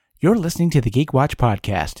You're listening to the Geek Watch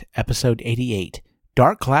Podcast, Episode 88,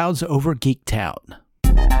 Dark Clouds Over Geektown.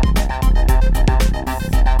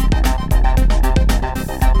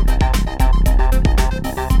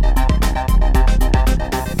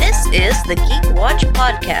 This is the Geek Watch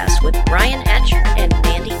Podcast with Brian Hatcher and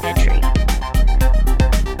Mandy Petrie.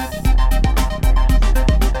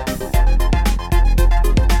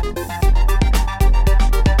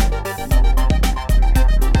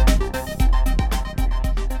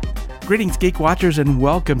 Greetings, Geek Watchers, and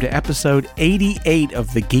welcome to episode 88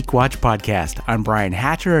 of the Geek Watch Podcast. I'm Brian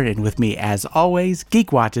Hatcher, and with me, as always,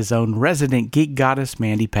 Geek Watch's own resident geek goddess,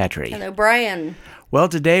 Mandy Petrie. Hello, Brian. Well,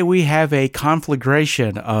 today we have a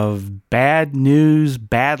conflagration of bad news,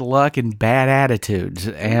 bad luck, and bad attitudes.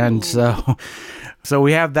 And so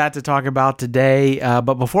we have that to talk about today.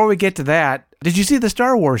 But before we get to that, did you see the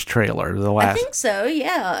Star Wars trailer? I think so,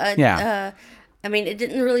 yeah. I mean, it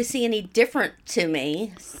didn't really see any different to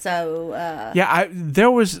me, so... there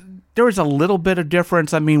was a little bit of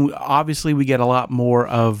difference. I mean, obviously we get a lot more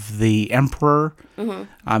of the Emperor. Mm-hmm.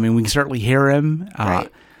 I mean, we can certainly hear him.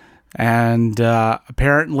 Right. And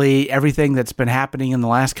apparently everything that's been happening in the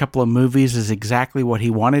last couple of movies is exactly what he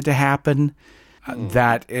wanted to happen.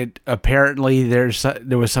 That it apparently there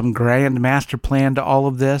was some grand master plan to all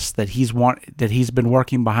of this that he's been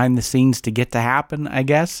working behind the scenes to get to happen, I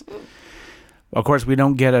guess. Of course, we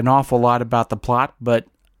don't get an awful lot about the plot, but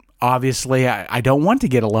obviously I don't want to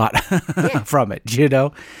get a lot from it, you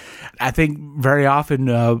know? I think very often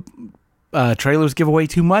trailers give away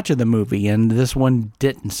too much of the movie, and this one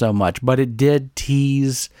didn't so much, but it did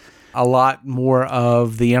tease a lot more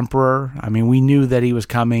of the Emperor. I mean, we knew that he was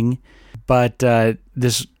coming, but the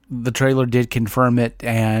trailer did confirm it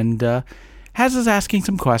and has us asking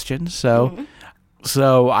some questions, so... Mm-hmm.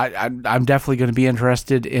 So I'm definitely going to be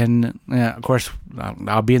interested in. Of course,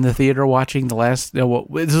 I'll be in the theater watching the last. This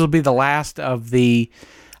will be the last of the,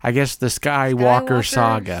 I guess, the Skywalker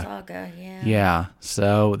saga. Yeah.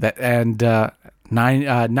 So that and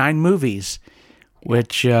 9 movies,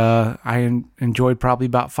 which I enjoyed probably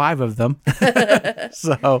about 5 of them.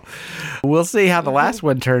 So we'll see how the last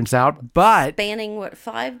one turns out. But spanning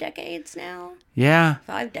 5 decades now? Yeah.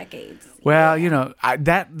 5 decades. Well, you know,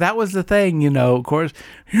 that was the thing, you know, of course.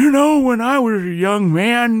 You know, when I was a young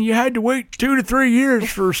man, you had to wait 2 to 3 years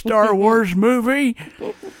for a Star Wars movie.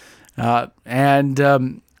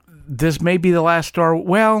 And this may be the last Star...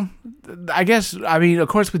 Well, I guess, I mean, of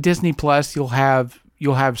course, with Disney Plus, you'll have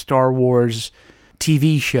Star Wars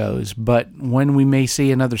TV shows, but when we may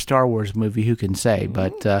see another Star Wars movie, who can say?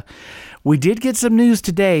 But we did get some news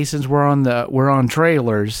today, since we're on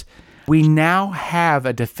trailers. We now have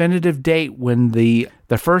a definitive date when the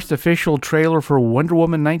first official trailer for Wonder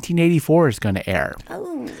Woman 1984 is going to air.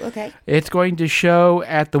 Oh, okay. It's going to show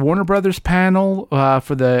at the Warner Brothers panel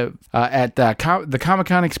for at the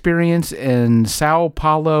Comic-Con experience in Sao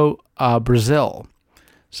Paulo, Brazil.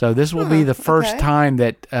 So this will be the first time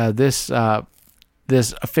that this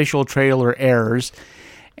official trailer airs,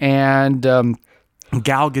 and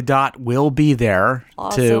Gal Gadot will be there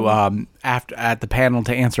to at the panel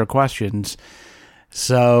to answer questions.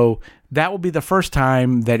 So that will be the first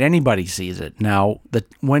time that anybody sees it. Now,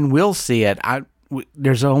 when we'll see it,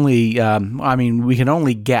 there's only we can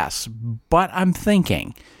only guess. But I'm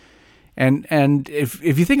thinking, and if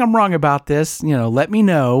you think I'm wrong about this, you know, let me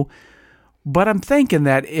know. But I'm thinking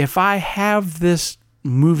that if I have this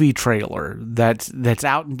movie trailer that's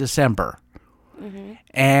out in December, mm-hmm.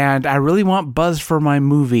 and I really want buzz for my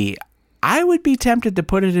movie, I would be tempted to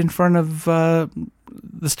put it in front of the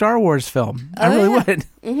Star Wars film. I really would.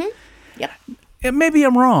 Mm-hmm. Yep. Maybe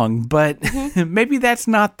I'm wrong, but maybe that's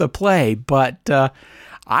not the play. But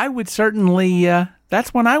I would certainly.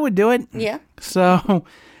 That's when I would do it. Yeah. So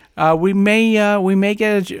we may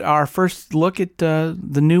get our first look at the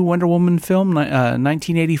new Wonder Woman film,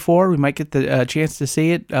 1984. We might get the chance to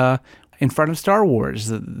see it in front of Star Wars,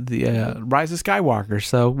 the Rise of Skywalker.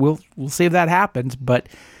 So we'll see if that happens. But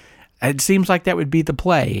it seems like that would be the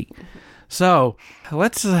play. So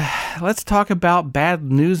let's talk about bad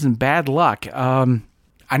news and bad luck.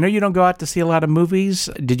 I know you don't go out to see a lot of movies.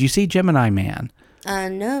 Did you see Gemini Man?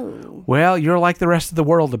 No. Well, you're like the rest of the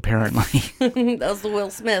world, apparently. That was the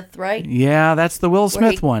Will Smith, right? Yeah, that's the Will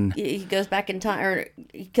Smith one. He goes back in time, or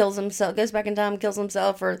he kills himself. Goes back in time, kills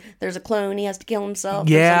himself, or there's a clone. He has to kill himself.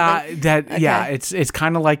 Yeah, Yeah, it's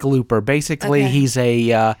kind of like Looper. Basically, he's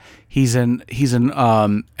an aging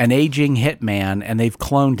hitman, and they've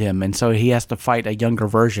cloned him, and so he has to fight a younger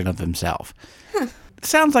version of himself. Huh.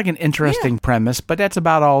 Sounds like an interesting premise, but that's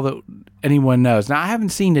about all that anyone knows. Now, I haven't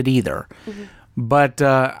seen it either. Mm-hmm. But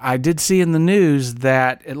I did see in the news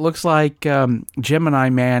that it looks like Gemini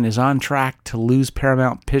Man is on track to lose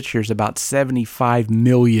Paramount Pictures about $75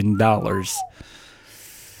 million.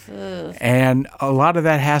 And a lot of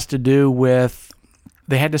that has to do with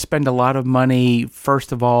they had to spend a lot of money,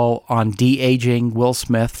 first of all, on de-aging Will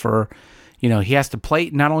Smith for, he has to play,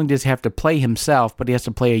 not only does he have to play himself, but he has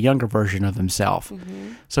to play a younger version of himself.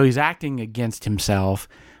 Mm-hmm. So he's acting against himself.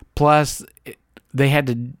 Plus, they had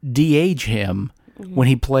to de-age him when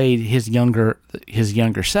he played his younger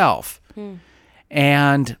self.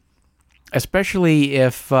 And especially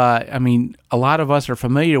if, a lot of us are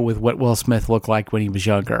familiar with what Will Smith looked like when he was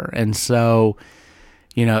younger. And so,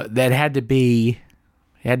 that had to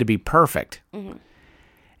be perfect. Mm-hmm.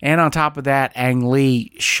 And on top of that, Ang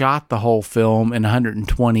Lee shot the whole film in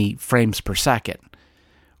 120 frames per second,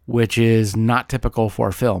 which is not typical for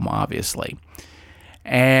a film, obviously.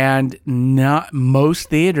 And not most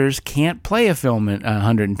theaters can't play a film in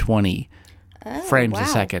 120 frames a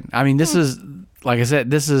second. This is, like I said,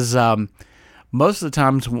 this is most of the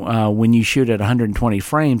times when you shoot at 120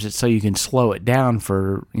 frames, it's so you can slow it down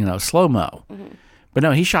for slow-mo. Mm-hmm. But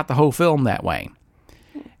no, he shot the whole film that way.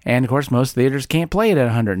 And, of course, most theaters can't play it at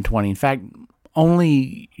 120. In fact,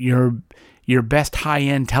 only your best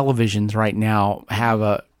high-end televisions right now have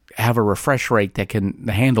a refresh rate that can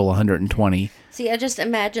handle 120. See, I just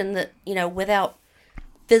imagine that, without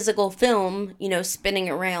physical film, spinning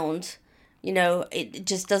around, it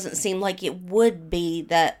just doesn't seem like it would be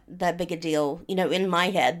that big a deal, in my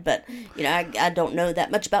head. But, I don't know that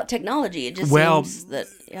much about technology. It just seems that,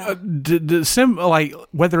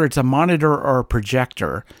 whether it's a monitor or a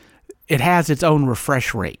projector, it has its own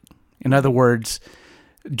refresh rate. In other words,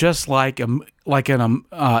 just like in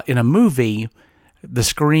a movie, the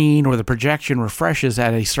screen or the projection refreshes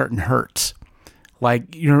at a certain hertz.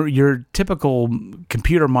 Like your typical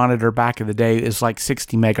computer monitor back in the day is like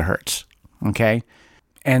 60 megahertz. Okay.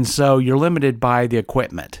 And so you're limited by the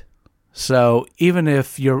equipment. So even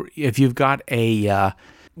if you've got a,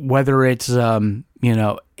 whether it's,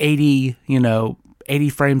 80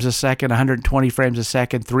 frames a second, 120 frames a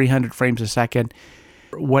second, 300 frames a second,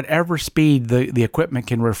 whatever speed the equipment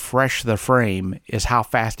can refresh the frame is how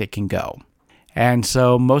fast it can go. And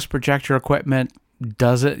so most projector equipment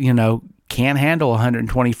can't handle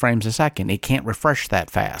 120 frames a second. It can't refresh that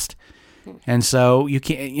fast. And so you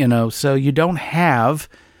can't, so you don't have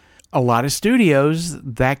a lot of studios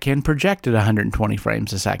that can project at 120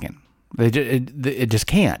 frames a second. It just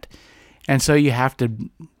can't. And so you have to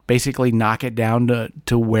basically knock it down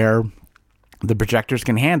to where the projectors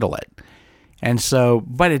can handle it. And so,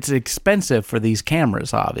 but it's expensive for these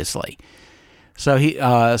cameras, obviously. So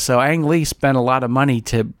Ang Lee spent a lot of money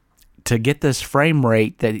to get this frame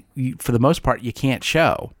rate that, for the most part, you can't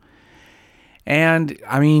show. And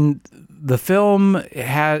the film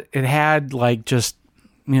had like just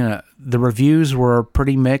the reviews were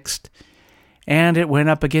pretty mixed, and it went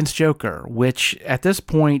up against Joker, which at this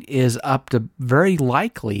point is up to very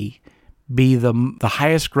likely be the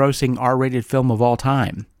highest grossing R-rated film of all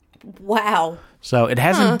time. Wow! So it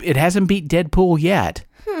hasn't beat Deadpool yet.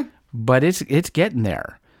 But it's getting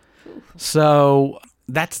there. So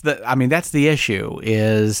that's the issue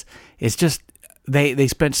is it's just they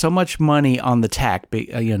spent so much money on the tech,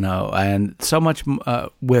 and so much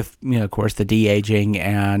with of course the de-aging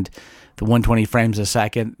and the 120 frames a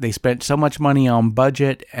second. They spent so much money on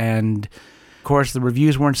budget, and of course the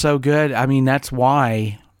reviews weren't so good. That's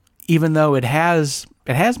why, even though it has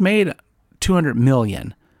made $200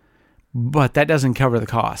 million, but that doesn't cover the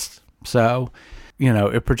cost. So,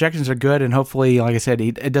 if projections are good and hopefully, like I said,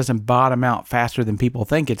 it doesn't bottom out faster than people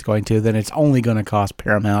think it's going to, then it's only going to cost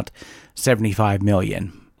Paramount $75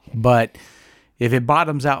 million. But if it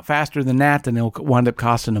bottoms out faster than that, then it'll wind up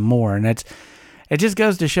costing them more. And it just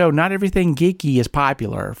goes to show not everything geeky is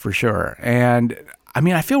popular, for sure. And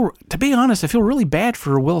to be honest, I feel really bad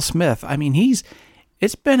for Will Smith.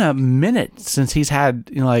 It's been a minute since he's had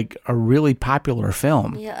a really popular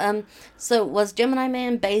film. Yeah. So was Gemini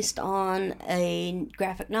Man based on a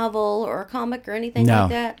graphic novel or a comic or anything like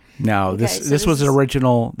that? No. Okay, this was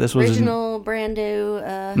original. This was original, brand new.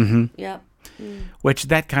 Mm-hmm. Yep. Mm. Which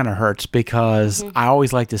that kind of hurts because I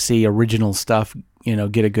always like to see original stuff,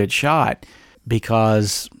 get a good shot,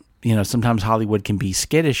 because sometimes Hollywood can be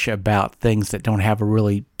skittish about things that don't have a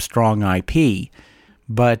really strong IP.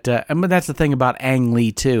 But that's the thing about Ang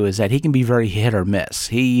Lee too, is that he can be very hit or miss.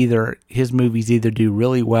 His movies either do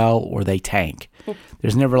really well or they tank.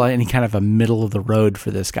 There's never any kind of a middle of the road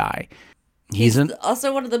for this guy. He's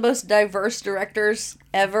also one of the most diverse directors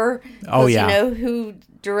ever. Oh yeah. Who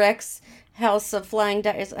directs House of Flying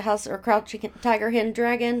House or Crouching Tiger, Hidden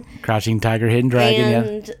Dragon. Crouching Tiger, Hidden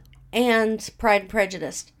Dragon, and Pride and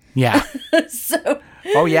Prejudice. Yeah. So.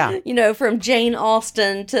 Oh yeah. From Jane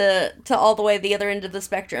Austen to all the way the other end of the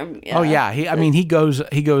spectrum. Yeah. Oh yeah. He goes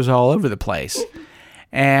all over the place,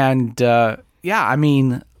 and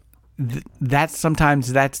that's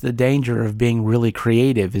the danger of being really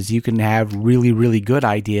creative, is you can have really, really good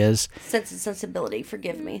ideas. Sense and Sensibility.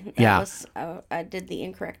 Forgive me. I did the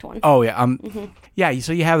incorrect one. Oh yeah. Yeah.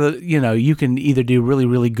 So you have you can either do really,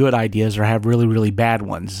 really good ideas or have really, really bad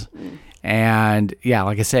ones. And yeah,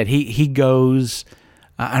 like I said, he goes.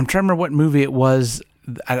 I'm trying to remember what movie it was.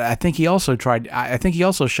 I think he also tried. I think he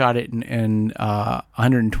also shot it in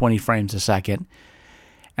 120 frames a second.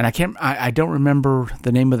 And I don't remember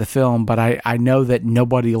the name of the film, but I know that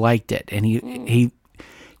nobody liked it. And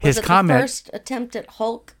his comment. The first attempt at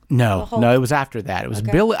Hulk? No, it was after that. It was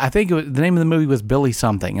Billy. I think the name of the movie was Billy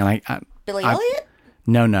something. And Billy Elliot?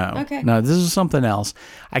 No. Okay. No, this is something else.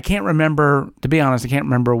 I can't remember. To be honest, I can't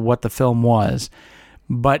remember what the film was,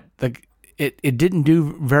 but It didn't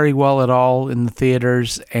do very well at all in the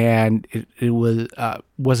theaters, and it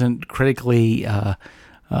wasn't critically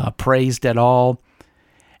praised at all.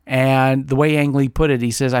 And the way Ang Lee put it, he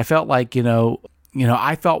says, "I felt like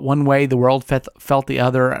I felt one way, the world felt the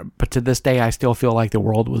other, but to this day, I still feel like the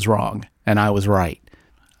world was wrong and I was right."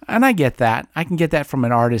 And I get that. I can get that from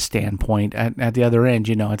an artist standpoint. At the other end,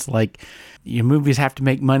 it's like your movies have to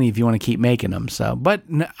make money if you want to keep making them. So, but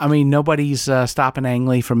I mean, nobody's stopping Ang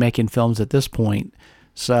Lee from making films at this point.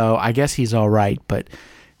 So I guess he's all right. But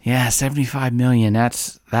yeah, $75 million.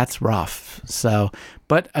 That's rough. So,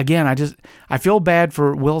 but again, I feel bad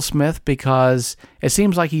for Will Smith, because it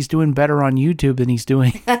seems like he's doing better on YouTube than he's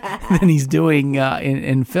doing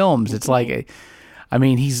in films. It's like, I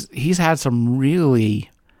mean, he's had some really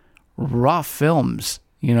rough films,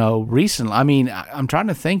 recently. I mean, I'm trying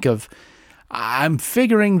to think of. I'm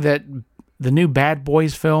figuring that the new Bad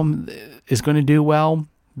Boys film is going to do well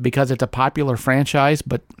because it's a popular franchise,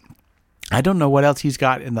 but I don't know what else he's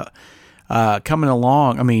got in the coming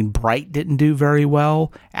along. I mean, Bright didn't do very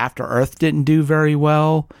well. After Earth didn't do very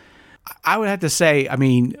well. I would have to say, I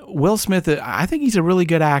mean, Will Smith, I think he's a really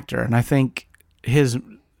good actor, and I think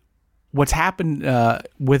what's happened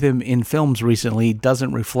with him in films recently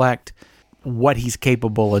doesn't reflect what he's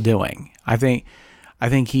capable of doing. I think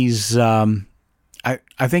he's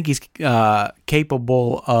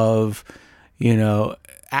capable of,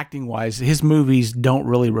 acting wise. His movies don't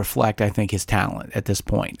really reflect, I think, his talent at this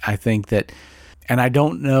point. I think that, and I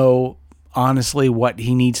don't know honestly what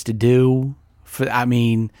he needs to do.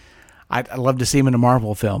 I'd love to see him in a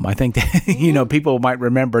Marvel film. I think that people might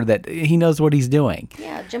remember that he knows what he's doing.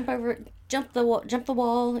 Yeah, jump the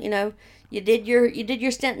wall. You did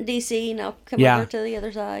your stint in DC. Now come over to the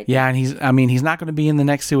other side. Yeah, and he's not going to be in the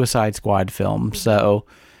next Suicide Squad film. So,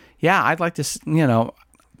 yeah, I'd like to.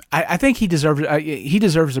 I think he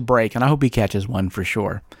deserves a break, and I hope he catches one for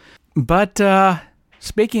sure. But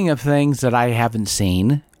speaking of things that I haven't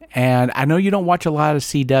seen, and I know you don't watch a lot of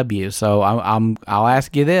CW, so I'll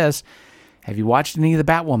ask you this: have you watched any of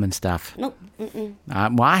the Batwoman stuff? Nope.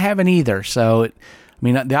 Well, I haven't either. So,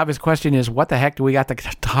 the obvious question is, what the heck do we got to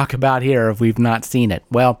talk about here if we've not seen it?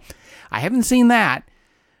 Well, I haven't seen that,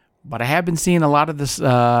 but I have been seeing a lot of this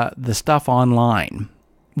the stuff online,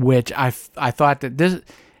 which I thought that this.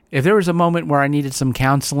 If there was a moment where I needed some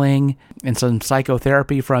counseling and some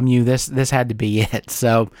psychotherapy from you, this had to be it.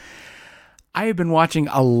 So I have been watching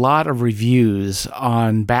a lot of reviews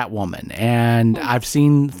on Batwoman, and I've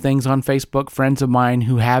seen things on Facebook, friends of mine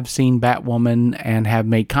who have seen Batwoman and have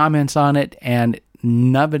made comments on it, and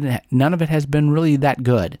none of it has been really that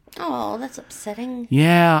good. Oh, that's upsetting.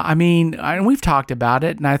 Yeah, and we've talked about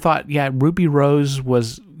it, and I thought, Ruby Rose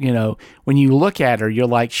was, when you look at her, you're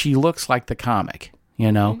like, she looks like the comic.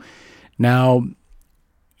 Mm-hmm. Now,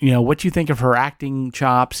 what you think of her acting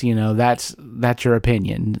chops, that's your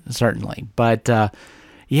opinion, certainly. But,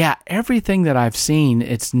 everything that I've seen,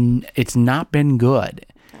 it's not been good.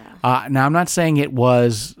 Now, I'm not saying it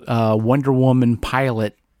was Wonder Woman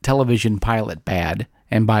television pilot bad.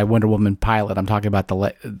 And by Wonder Woman pilot, I'm talking about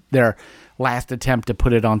their last attempt to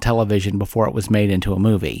put it on television before it was made into a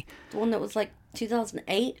movie. The one that was like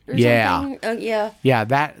 2008 or something? Yeah. Yeah,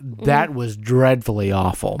 that was dreadfully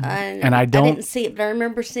awful. And I didn't see it, but I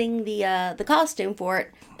remember seeing the costume for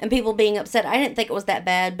it and people being upset. I didn't think it was that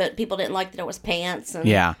bad, but people didn't like that it was pants. And,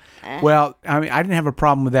 Well, I didn't have a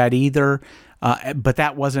problem with that either, but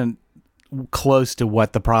that wasn't close to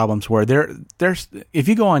what the problems were. There's if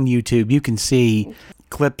you go on YouTube, you can see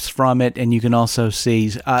clips from it, and you can also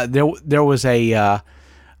see there was a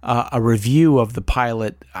a review of the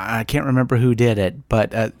pilot. I can't remember who did it,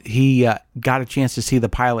 but he got a chance to see the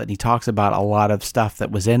pilot, and he talks about a lot of stuff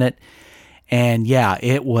that was in it. And yeah,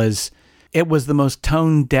 it was the most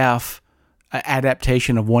tone-deaf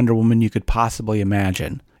adaptation of Wonder Woman you could possibly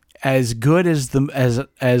imagine. As good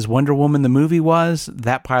as Wonder Woman the movie was,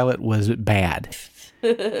 that pilot was bad.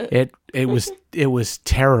 It was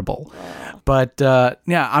terrible. But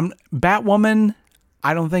Batwoman,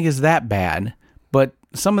 I don't think is that bad. But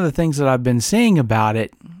some of the things that I've been seeing about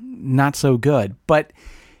it, not so good. But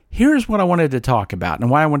here's what I wanted to talk about and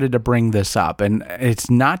why I wanted to bring this up. And it's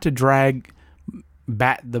not to drag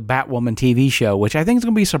the Batwoman TV show, which I think is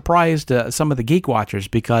going to be a surprise to some of the Geek Watchers,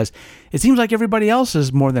 because it seems like everybody else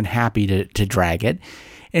is more than happy to drag it.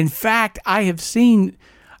 In fact, I have seen,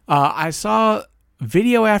 I saw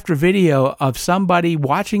video after video of somebody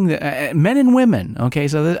watching the men and women. Okay,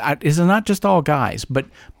 so this is not just all guys, but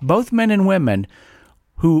both men and women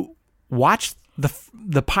who watched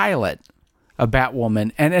the pilot of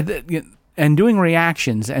Batwoman and doing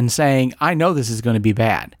reactions and saying, "I know this is going to be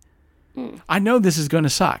bad. I know this is going to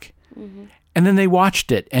suck." Mm-hmm. And then they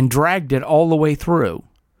watched it and dragged it all the way through.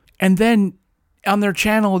 And then on their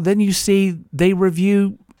channel, then you see they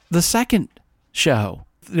review the second show.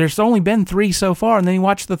 There's only been 3 so far, and then you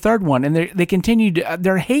watch the third one, and they continue to,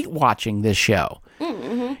 they're hate watching this show.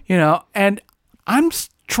 Mm-hmm. You know, and I'm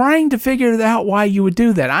trying to figure out why you would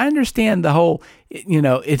do that. I understand the whole, you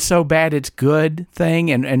know, it's so bad it's good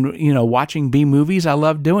thing, and you know, watching B movies, I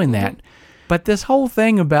love doing that. But this whole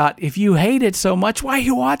thing about, if you hate it so much, why are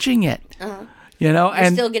you watching it? Uh-huh. You know,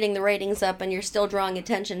 you're still getting the ratings up, and you're still drawing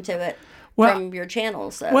attention to it from your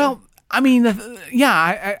channel. So. Well, I mean,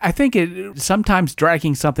 I think sometimes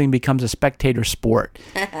dragging something becomes a spectator sport.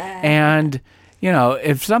 And, you know,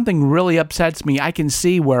 if something really upsets me, I can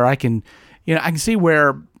see where I can see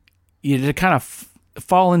where you kind of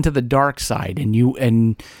fall into the dark side, and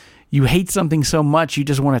you hate something so much you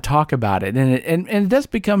just want to talk about it. And it does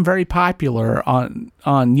become very popular on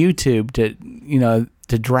YouTube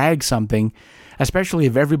to drag something, especially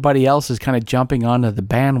if everybody else is kind of jumping onto the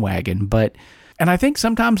bandwagon. And I think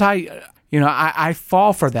sometimes I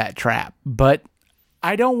fall for that trap, but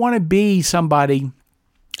I don't want to be somebody.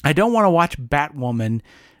 I don't want to watch Batwoman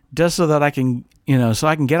just so that I can, so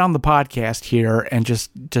I can get on the podcast here and just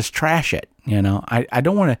trash it. I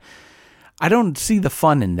don't want to. I don't see the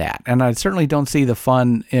fun in that, and I certainly don't see the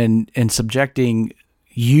fun in subjecting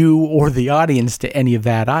you or the audience to any of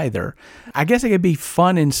that either. I guess it could be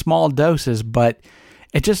fun in small doses, but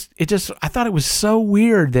it just I thought it was so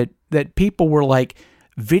weird that people were like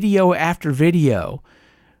video after video,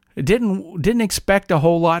 didn't expect a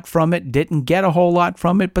whole lot from it, didn't get a whole lot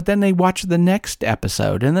from it, but then they watch the next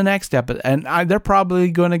episode and the next episode, and they're probably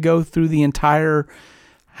going to go through the entire,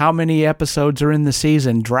 how many episodes are in the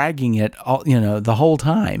season, dragging it all, the whole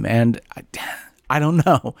time. And I don't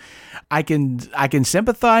know. I can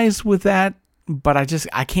sympathize with that, but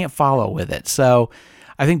I can't follow with it. So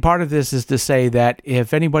I think part of this is to say that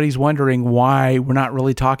if anybody's wondering why we're not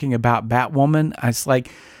really talking about Batwoman, it's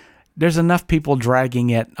like there's enough people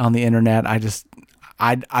dragging it on the internet.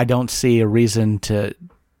 I don't see a reason to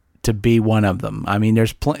be one of them. I mean,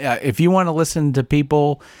 there's if you want to listen to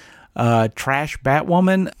people trash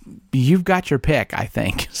Batwoman, you've got your pick, I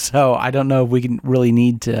think. So I don't know if we can really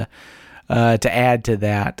need to add to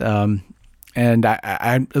that. And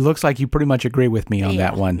it looks like you pretty much agree with me on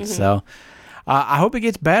that one. Mm-hmm. So I hope it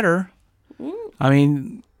gets better. I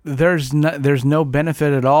mean, there's no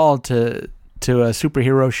benefit at all to a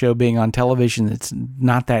superhero show being on television that's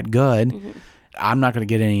not that good. Mm-hmm. I'm not going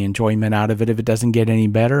to get any enjoyment out of it if it doesn't get any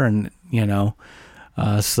better. And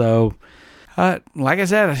so. Like I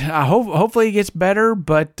said, hopefully it gets better,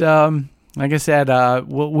 but like I said,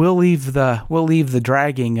 we'll leave the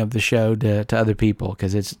dragging of the show to other people,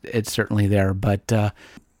 because it's certainly there.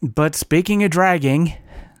 But speaking of dragging,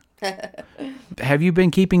 have you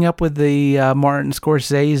been keeping up with the Martin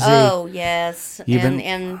Scorsese? Oh yes,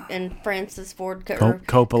 and Francis Ford Coppola.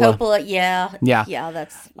 Coppola, yeah,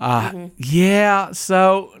 that's yeah.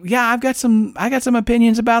 So yeah, I've got some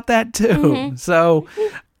opinions about that too. Mm-hmm. So.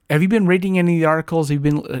 Have you been reading any of the articles?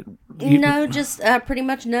 No, just pretty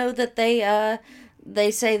much know that they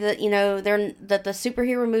say that that the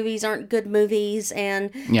superhero movies aren't good movies,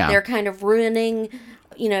 and they're kind of ruining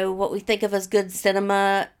what we think of as good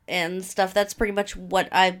cinema and stuff. That's pretty much what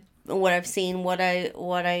I've seen, what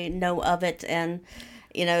I know of it, and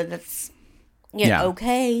that's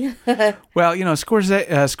okay. Well,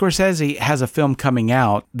 Scorsese has a film coming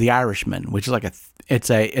out, The Irishman, which is like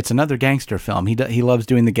it's another gangster film. He loves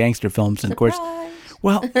doing the gangster films, and Surprise. Of course,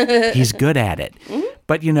 well, he's good at it. Mm-hmm.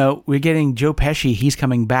 But, we're getting Joe Pesci. He's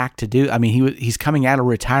coming back to do, he's coming out of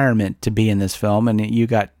retirement to be in this film. And you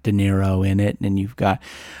got De Niro in it, and you've got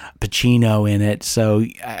Pacino in it. So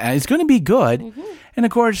it's going to be good. Mm-hmm. And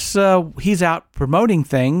of course, he's out promoting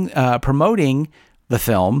the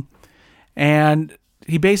film. And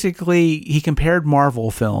he compared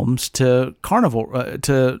Marvel films to carnival,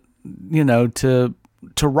 to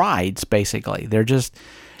rides, basically. They're just,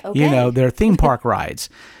 they're theme park rides.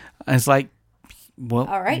 And it's like, well,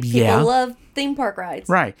 all right. Yeah. People love theme park rides.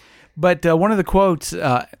 Right. But one of the quotes,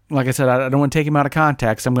 like I said, I don't want to take him out of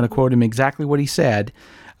context. I'm going to quote him exactly what he said.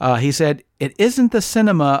 He said, "It isn't the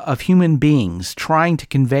cinema of human beings trying to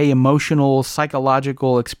convey emotional,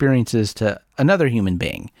 psychological experiences to another human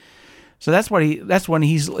being." So that's when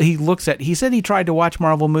he looks at, he said he tried to watch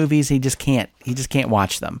Marvel movies. He just can't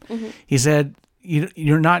watch them. Mm-hmm. He said,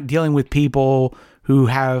 you're not dealing with people who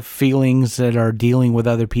have feelings that are dealing with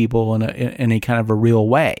other people in a kind of a real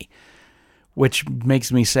way, which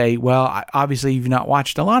makes me say, well, obviously you've not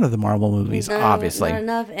watched a lot of the Marvel movies, obviously. Not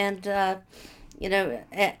enough. And,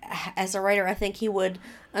 as a writer, I think he would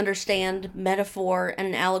understand metaphor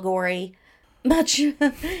and allegory much,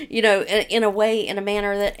 in a way, in a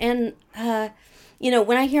manner that, and,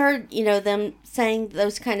 when I heard, them saying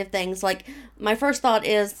those kind of things, like, my first thought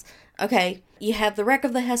is, okay, you have the wreck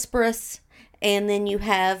of the Hesperus, and then you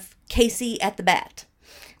have Casey at the bat.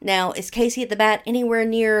 Now, is Casey at the bat anywhere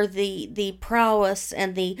near the prowess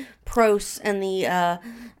and the pros and the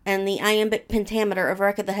iambic pentameter of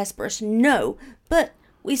Wreck of the Hesperus? No, but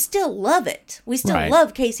we still love it. We still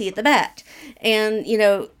love Casey at the bat, and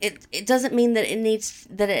it doesn't mean that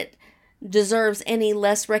it deserves any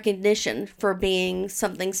less recognition for being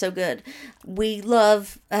something so good. We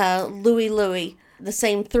love Louie Louie, the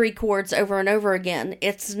same 3 chords over and over again.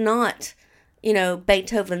 It's not,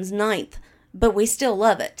 Beethoven's Ninth, but we still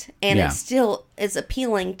love it, and it still is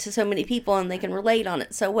appealing to so many people, and they can relate on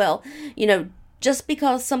it so well. Just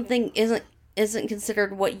because something isn't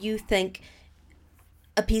considered what you think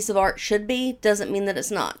a piece of art should be, doesn't mean that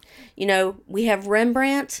it's not. We have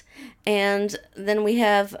Rembrandt, and then we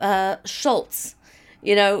have Schultz,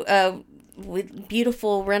 with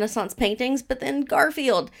beautiful Renaissance paintings, but then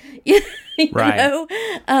Garfield,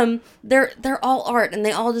 they're all art, and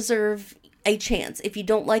they all deserve a chance. If you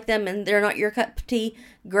don't like them and they're not your cup of tea,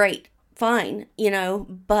 great, fine,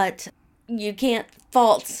 but you can't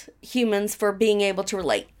fault humans for being able to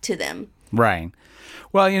relate to them. Right.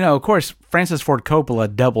 Well, of course, Francis Ford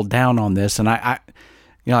Coppola doubled down on this, and I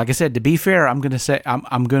like I said, to be fair, I'm going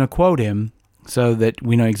to quote him so that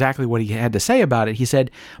we know exactly what he had to say about it. He said,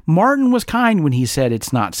 "Martin was kind when he said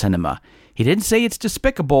it's not cinema. He didn't say it's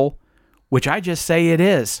despicable, which I just say it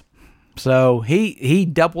is." So he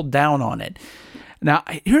doubled down on it. Now,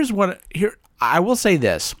 I will say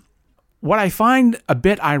this. What I find a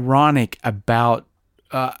bit ironic about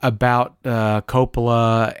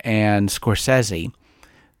Coppola and Scorsese,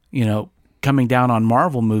 coming down on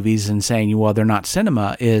Marvel movies and saying, well, they're not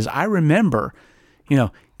cinema, is I remember,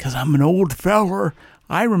 because I'm an old feller,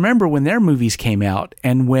 I remember when their movies came out,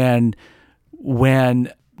 and when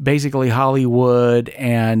basically Hollywood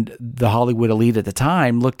and the Hollywood elite at the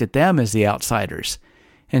time looked at them as the outsiders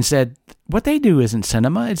and said, what they do isn't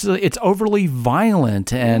cinema. It's overly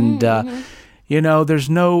violent, and there's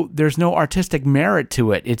no artistic merit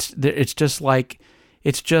to it. It's just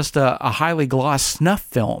a highly glossed snuff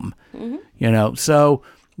film. So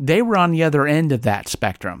they were on the other end of that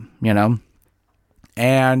spectrum,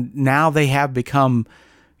 and now they have become,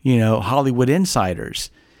 Hollywood insiders.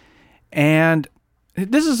 And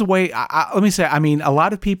this is the way, let me say, a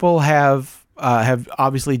lot of people have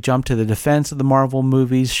obviously jumped to the defense of the Marvel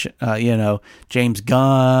movies, James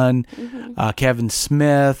Gunn, Kevin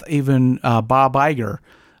Smith, even Bob Iger,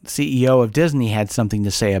 CEO of Disney, had something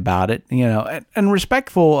to say about it, and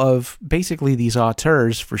respectful of basically these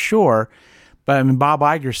auteurs for sure. But Bob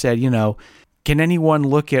Iger said, can anyone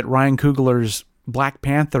look at Ryan Coogler's Black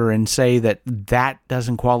Panther and say that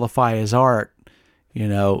doesn't qualify as art,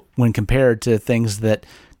 when compared to things that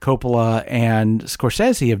Coppola and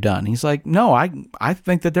Scorsese have done? He's like, no, I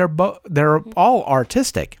think that they're all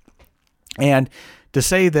artistic. And to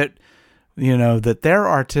say that, that they're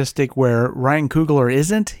artistic where Ryan Coogler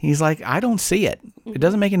isn't, he's like, I don't see it. It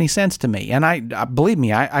doesn't make any sense to me. And I believe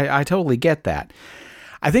me, I totally get that.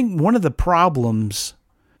 I think one of the problems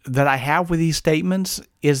that I have with these statements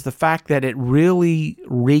is the fact that it really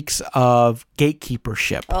reeks of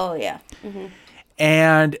gatekeepership. Oh, yeah. Mm-hmm.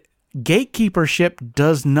 And gatekeepership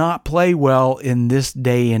does not play well in this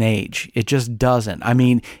day and age. It just doesn't.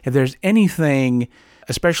 If there's anything,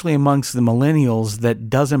 especially amongst the millennials, that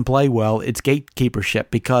doesn't play well, it's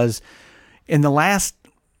gatekeepership, because in the last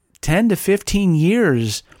 10 to 15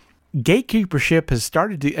 years, gatekeepership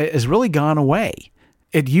has really gone away.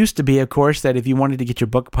 It used to be, of course, that if you wanted to get your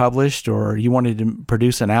book published, or you wanted to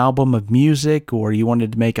produce an album of music, or you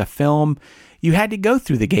wanted to make a film, you had to go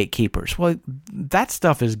through the gatekeepers. Well, that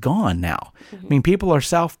stuff is gone now. I mean, people are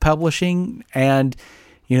self-publishing, and,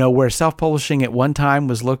 where self-publishing at one time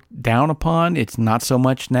was looked down upon, it's not so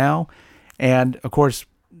much now. And, of course,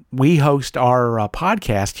 we host our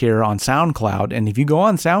podcast here on SoundCloud, and if you go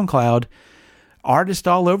on SoundCloud, artists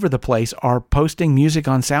all over the place are posting music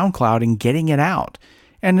on SoundCloud and getting it out,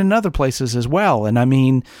 and in other places as well. And I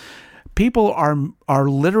mean, people are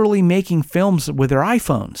literally making films with their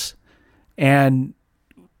iPhones, and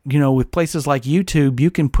with places like YouTube,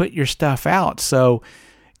 you can put your stuff out. So,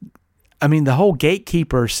 I mean, the whole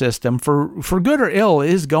gatekeeper system, for good or ill,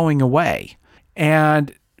 is going away.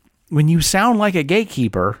 And when you sound like a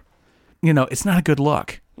gatekeeper, it's not a good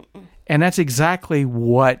look. And that's exactly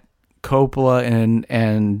what Coppola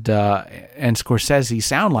and Scorsese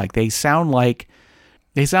sound like. They sound like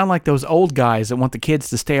those old guys that want the kids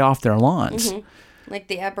to stay off their lawns. Like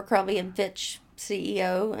the Abercrombie and Fitch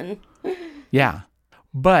CEO. And yeah.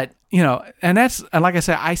 But, and like I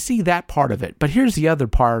said, I see that part of it. But here's the other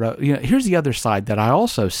part here's the other side that I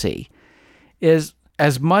also see, is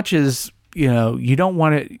as much as you don't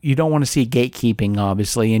want to see gatekeeping,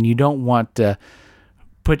 obviously, and you don't want to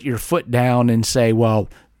put your foot down and say, well,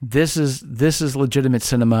 this is legitimate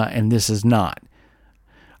cinema and this is not.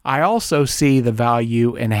 I also see the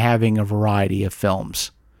value in having a variety of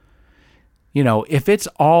films. If it's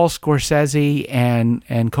all Scorsese and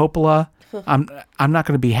Coppola, I'm not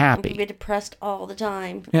going to be happy. I'm going to be depressed all the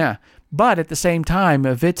time. Yeah, but at the same time,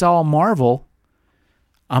 if it's all Marvel,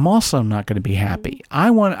 I'm also not going to be happy. I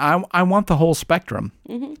want the whole spectrum.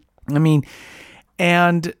 I mean,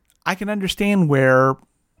 and I can understand where,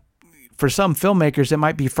 for some filmmakers, it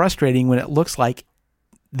might be frustrating when it looks like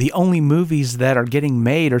the only movies that are getting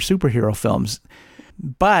made are superhero films.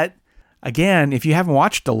 But again, if you haven't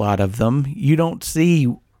watched a lot of them, you don't see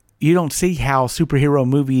how superhero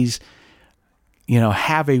movies,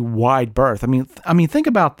 have a wide berth. I mean, think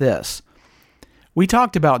about this. We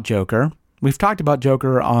talked about Joker. We've talked about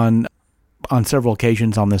Joker on several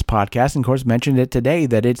occasions on this podcast, and of course mentioned it today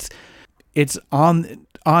that it's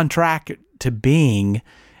on track to being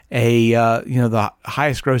the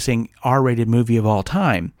highest grossing R-rated movie of all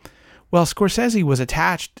time. Well, Scorsese was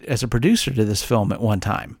attached as a producer to this film at one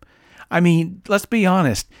time. I mean, let's be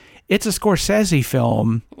honest, it's a Scorsese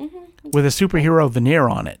film with a superhero veneer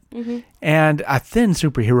on it, and a thin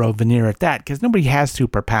superhero veneer at that, because nobody has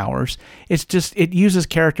superpowers. It's just, it uses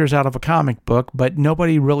characters out of a comic book, but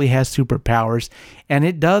nobody really has superpowers, and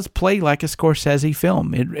it does play like a Scorsese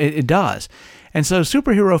film. It does. And so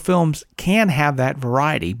superhero films can have that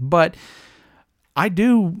variety, but I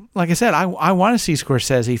do, like I said, I want to see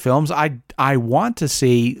Scorsese films. I want to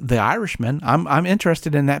see The Irishman. I'm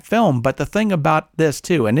interested in that film, but the thing about this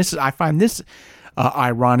too, and I find this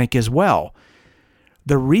ironic as well.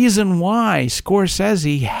 The reason why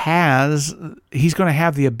Scorsese he's going to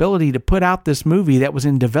have the ability to put out this movie that was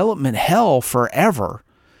in development hell forever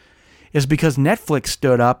is because Netflix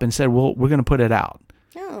stood up and said, well, we're going to put it out.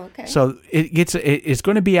 Oh, okay. So it's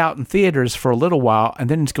going to be out in theaters for a little while, and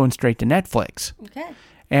then it's going straight to Netflix. Okay.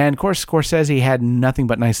 And of course, Scorsese had nothing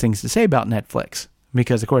but nice things to say about Netflix,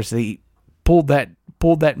 because of course they pulled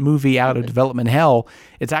that movie out of development hell.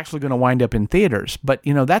 It's actually going to wind up in theaters. But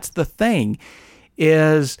that's the thing,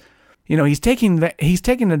 is he's taking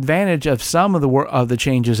advantage of some of the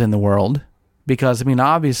changes in the world, because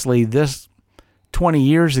obviously this 20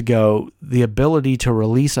 years ago, the ability to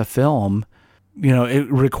release a film,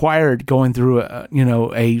 it required going through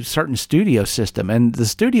a certain studio system, and the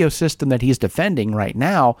studio system that he's defending right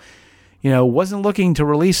now, wasn't looking to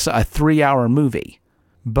release a 3-hour movie,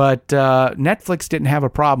 but Netflix didn't have a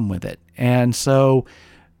problem with it, and so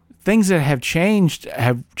things that have changed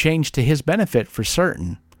to his benefit for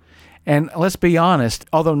certain. And let's be honest,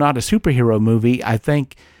 although not a superhero movie,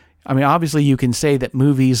 obviously you can say that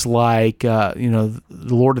movies like the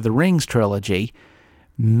Lord of the Rings trilogy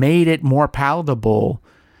made it more palatable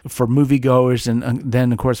for moviegoers and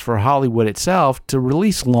then, of course, for Hollywood itself to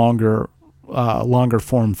release longer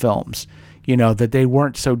form films, that they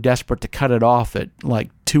weren't so desperate to cut it off at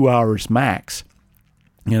like 2 hours max,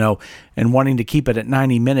 and wanting to keep it at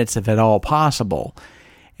 90 minutes if at all possible.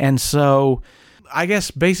 And so I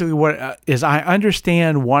guess basically what is, I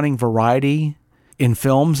understand wanting variety in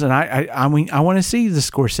films, and I want to see the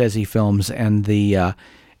Scorsese films and the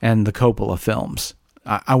Coppola films.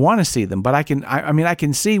 I want to see them, but I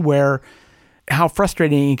can see how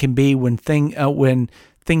frustrating it can be when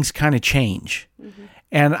things kind of change.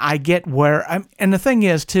 And I get and the thing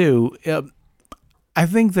is too, I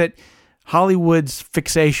think that Hollywood's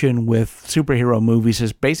fixation with superhero movies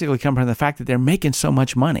has basically come from the fact that they're making so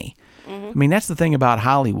much money. I mean, that's the thing about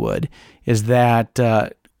Hollywood, is that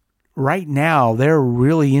right now they're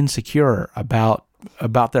really insecure about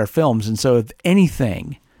their films. And so if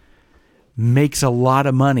anything makes a lot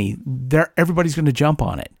of money, everybody's going to jump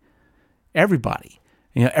on it. Everybody.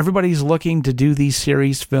 Everybody's looking to do these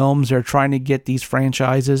series films. They're trying to get these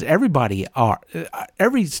franchises.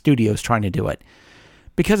 Every studio's trying to do it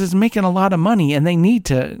because it's making a lot of money, and they need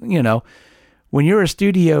to, when you're a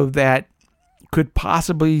studio that could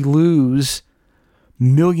possibly lose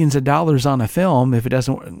millions of dollars on a film if it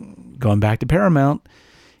doesn't, going back to Paramount,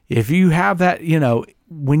 if you have that,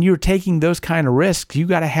 when you're taking those kind of risks, you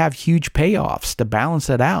got to have huge payoffs to balance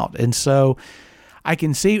it out. And so I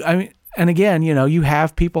can see, and again, you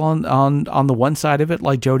have people on the one side of it,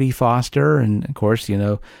 like Jodie Foster and, of course,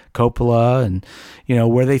 Coppola, and,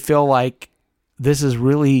 where they feel like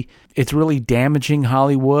it's really damaging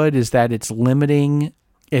Hollywood, is that it's limiting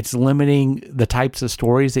the types of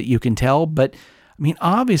stories that you can tell. But,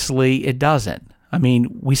 obviously it doesn't.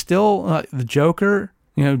 We still, the Joker,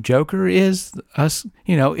 Joker is us,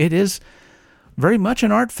 it is very much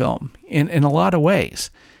an art film in a lot of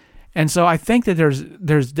ways. And so I think that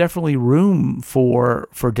there's definitely room for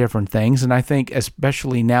different things. And I think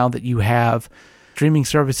especially now that you have streaming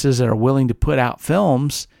services that are willing to put out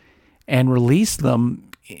films and release them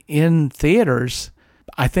in theaters,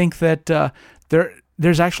 I think that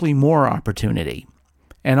there's actually more opportunity.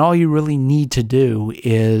 And all you really need to do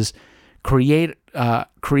is create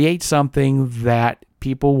something that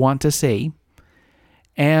people want to see.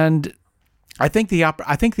 And I think the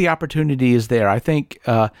opportunity is there. I think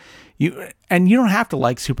you don't have to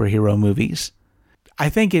like superhero movies. I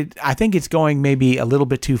think it's going maybe a little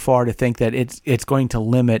bit too far to think that it's going to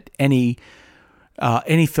limit any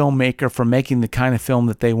filmmaker from making the kind of film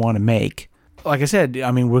that they want to make. Like I said,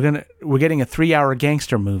 we're getting a 3-hour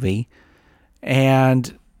gangster movie,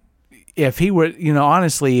 and if he were,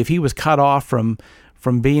 honestly, if he was cut off from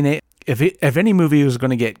being if any movie was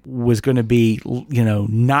going to be,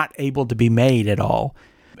 not able to be made at all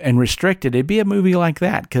and restricted, it'd be a movie like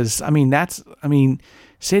that. Because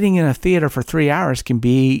sitting in a theater for 3 hours can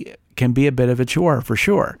be a bit of a chore for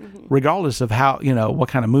sure, regardless of how what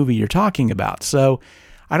kind of movie you're talking about. So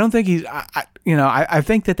I don't think I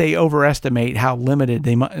think that they overestimate how limited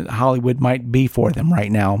Hollywood might be for them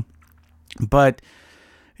right now. But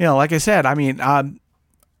like I said, I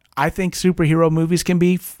think superhero movies can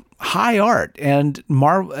be high art, and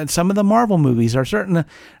some of the Marvel movies are certain. I'm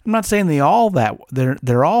not saying they're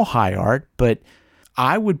all high art, but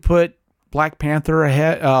I would put Black Panther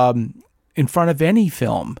ahead in front of any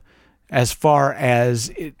film as far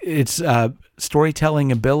as its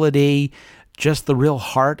storytelling ability, just the real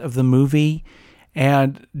heart of the movie,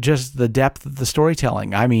 and just the depth of the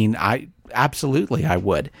storytelling. I absolutely I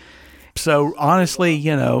would. So honestly,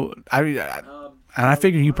 I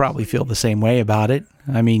figure you probably feel the same way about it.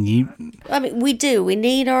 We do. We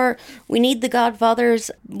need the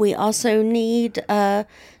Godfathers. We also need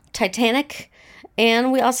Titanic,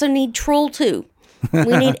 and we also need Troll 2.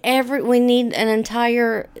 We need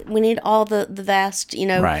all the vast,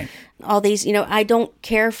 right. All these, I don't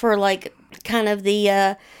care for like kind of the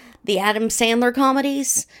Adam Sandler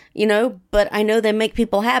comedies, but I know they make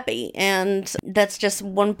people happy, and that's just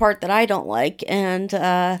one part that I don't like. And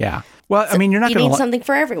yeah, well, so you're not going to need something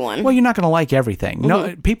for everyone. Well, you're not going to like everything. Mm-hmm.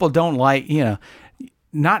 No, people don't like,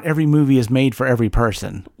 not every movie is made for every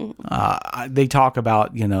person. Mm-hmm. They talk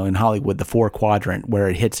about, in Hollywood, the 4-quadrant where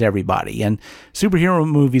it hits everybody, and superhero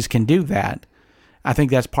movies can do that. I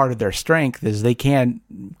think that's part of their strength, is they can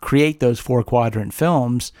create those 4-quadrant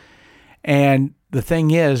films. And the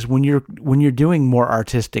thing is, when you're doing more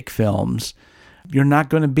artistic films, they're not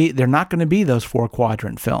going to be those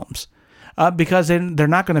 4-quadrant films, because they're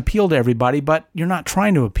not going to appeal to everybody. But you're not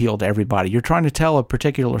trying to appeal to everybody. You're trying to tell a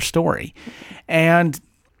particular story, and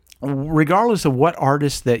regardless of what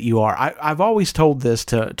artist that you are, I've always told this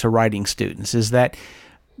to writing students, is that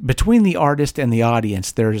between the artist and the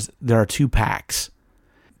audience, there are 2 packs.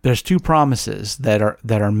 There's 2 promises that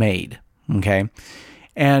are made. Okay,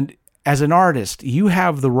 and as an artist, you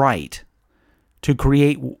have the right to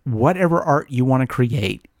create whatever art you want to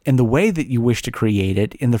create in the way that you wish to create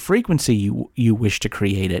it, in the frequency you wish to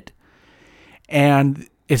create it. And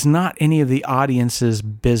it's not any of the audience's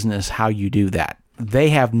business how you do that. They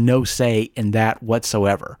have no say in that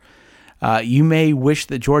whatsoever. You may wish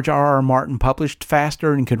that George R.R. Martin published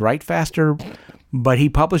faster and could write faster, but he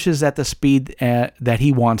publishes at the speed that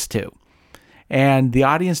he wants to. and the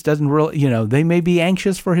audience doesn't really, they may be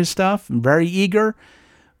anxious for his stuff and very eager,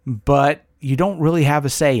 but you don't really have a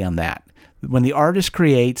say on that. When the artist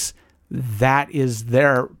creates, that is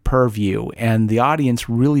their purview, and the audience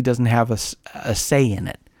really doesn't have a say in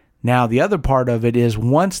it. Now, the other part of it is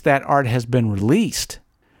once that art has been released,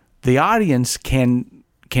 the audience can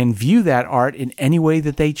view that art in any way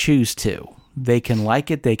that they choose to. They can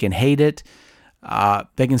like it, they can hate it,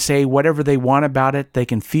 they can say whatever they want about it, they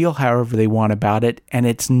can feel however they want about it, and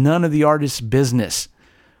it's none of the artist's business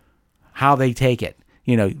how they take it.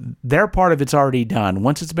 Their part of it's already done.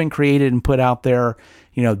 Once it's been created and put out there,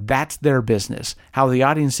 that's their business. How the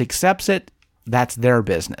audience accepts it, that's their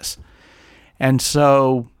business. And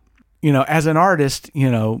so, as an artist,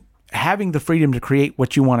 having the freedom to create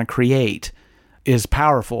what you want to create is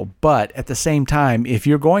powerful. But at the same time, if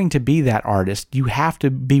you're going to be that artist, you have to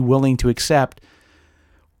be willing to accept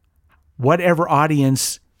whatever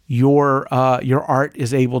audience your art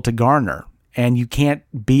is able to garner. And you can't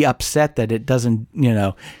be upset that it doesn't,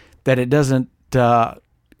 that it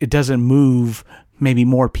doesn't move maybe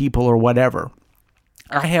more people or whatever.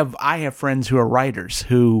 I have friends who are writers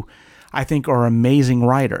who I think are amazing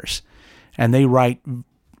writers, and they write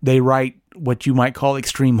what you might call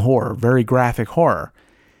extreme horror, very graphic horror.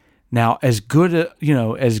 Now, as good,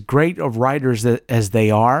 as great of writers as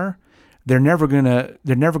they are, they're never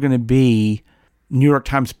gonna be New York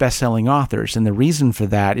Times best-selling authors, and the reason for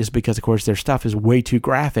that is because, of course, their stuff is way too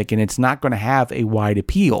graphic, and it's not going to have a wide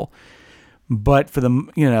appeal. But for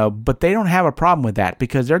them, but they don't have a problem with that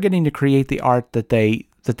because they're getting to create the art that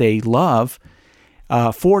they love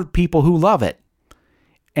for people who love it,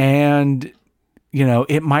 and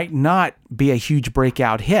it might not be a huge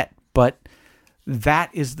breakout hit, but that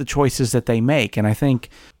is the choices that they make. And I think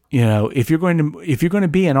if you're going to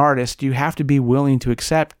be an artist, you have to be willing to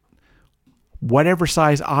accept whatever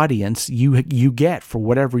size audience you get for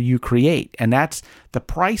whatever you create, and that's the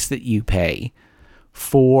price that you pay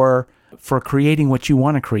for creating what you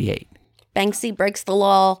want to create. Banksy breaks the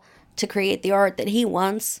law to create the art that he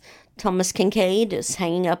wants. Thomas Kincaid is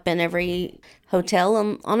hanging up in every hotel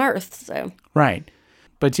on Earth. So right,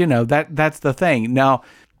 but that's the thing now.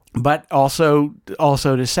 But also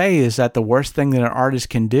to say is that the worst thing that an artist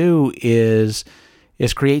can do is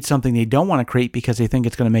create something they don't want to create because they think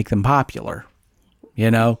it's going to make them popular.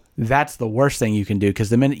 That's the worst thing you can do, because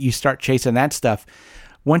the minute you start chasing that stuff,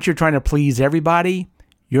 once you're trying to please everybody,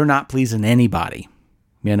 you're not pleasing anybody.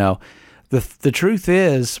 The truth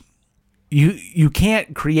is you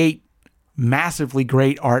can't create massively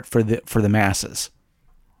great art for the masses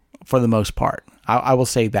for the most part. I will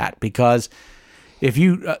say that, because if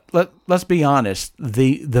you let's be honest,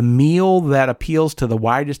 the meal that appeals to the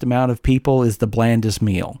widest amount of people is the blandest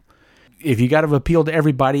meal. If you got to appeal to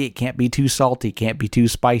everybody, it can't be too salty, can't be too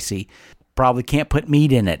spicy. Probably can't put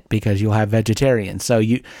meat in it because you'll have vegetarians. So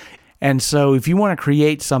if you want to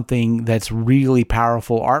create something that's really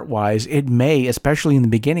powerful art-wise, it may, especially in the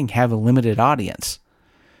beginning, have a limited audience.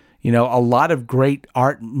 A lot of great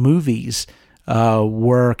art movies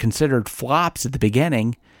were considered flops at the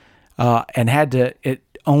beginning, and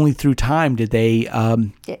only through time did they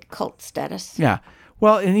get cult status. Yeah.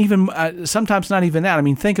 Well, and even sometimes not even that. I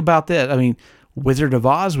mean, think about this. Wizard of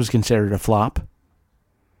Oz was considered a flop,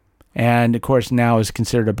 and of course now is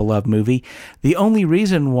considered a beloved movie. The only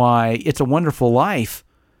reason why It's a Wonderful Life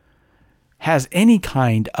has any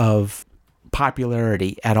kind of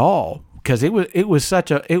popularity at all, because it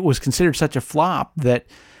was considered such a flop that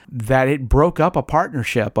it broke up a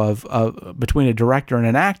partnership of between a director and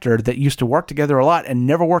an actor that used to work together a lot and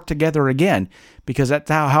never worked together again, because that's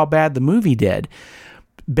how bad the movie did.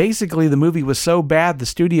 Basically, the movie was so bad, the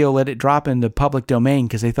studio let it drop into public domain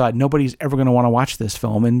because they thought nobody's ever going to want to watch this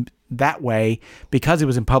film. And that way, because it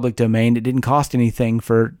was in public domain, it didn't cost anything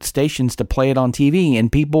for stations to play it on TV,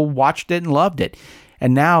 and people watched it and loved it.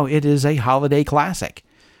 And now it is a holiday classic.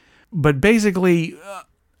 But basically,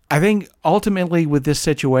 I think ultimately with this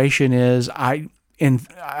situation is I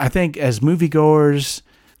think as moviegoers,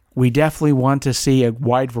 we definitely want to see a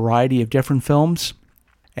wide variety of different films.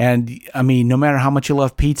 And no matter how much you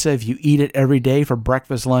love pizza, if you eat it every day for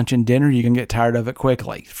breakfast, lunch, and dinner, you can get tired of it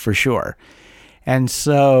quickly, for sure. And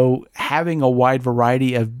so having a wide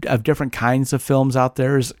variety of different kinds of films out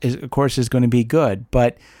there is of course going to be good.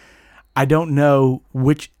 But I don't know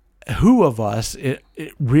who of us it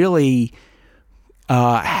really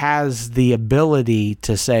has the ability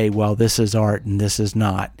to say, well, this is art and this is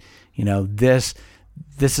not. This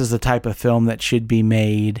is the type of film that should be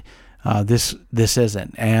made. This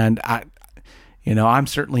isn't. And I'm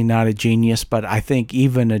certainly not a genius, but I think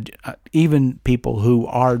even people who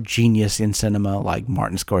are genius in cinema, like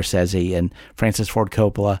Martin Scorsese and Francis Ford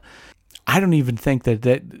Coppola, I don't even think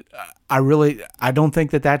I don't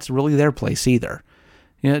think that that's really their place either.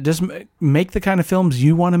 Just make the kind of films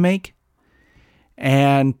you want to make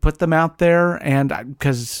and put them out there. And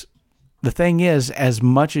because the thing is, as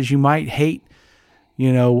much as you might hate,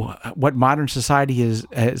 what modern society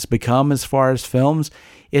has become as far as films,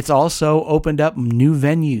 it's also opened up new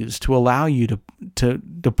venues to allow you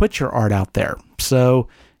to put your art out there. So,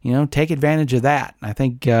 take advantage of that. I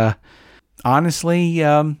think, honestly,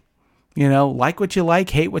 like what you like,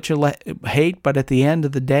 hate what you hate, but at the end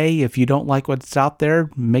of the day, if you don't like what's out there,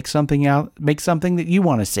 make something that you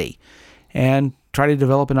want to see and try to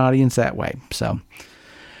develop an audience that way. So,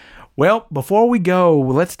 well, before we go,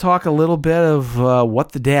 let's talk a little bit of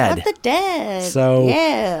What the Dead. What the Dead. So,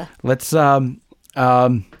 yeah. Let's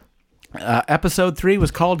episode 3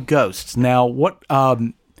 was called Ghosts. Now, what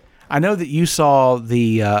I know that you saw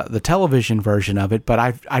the television version of it,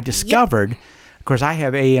 but I discovered, of course, I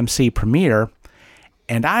have AMC Premiere,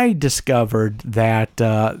 and I discovered that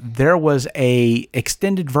there was a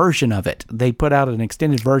extended version of it. They put out an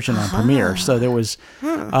extended version on Premiere, so there was,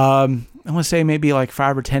 I want to say maybe like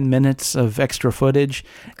 5 or 10 minutes of extra footage.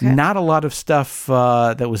 Okay. Not a lot of stuff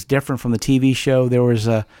that was different from the TV show. There was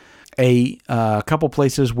a couple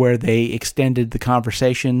places where they extended the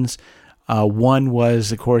conversations. One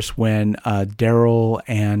was, of course, when Daryl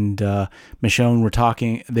and Michonne were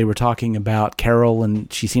talking. They were talking about Carol,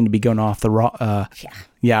 and she seemed to be going off the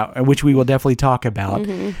which we will definitely talk about.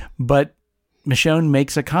 Mm-hmm. But Michonne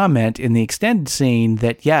makes a comment in the extended scene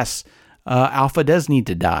that yes, Alpha does need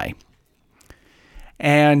to die.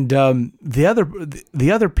 And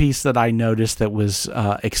the other piece that I noticed that was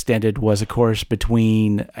extended was, of course,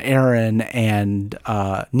 between Aaron and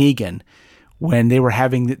Negan, when they were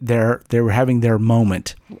having their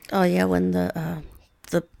moment. Oh yeah, when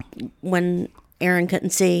when Aaron couldn't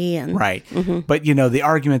see and right. Mm-hmm. But the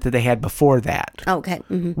argument that they had before that. Okay.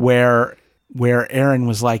 Mm-hmm. Where Aaron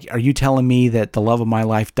was like, "Are you telling me that the love of my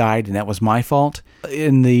life died and that was my fault?"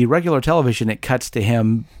 In the regular television, it cuts to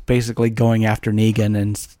him basically going after Negan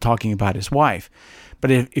and talking about his wife.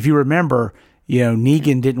 But if you remember,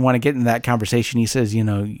 Negan didn't want to get in that conversation. He says,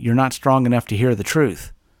 "You're not strong enough to hear the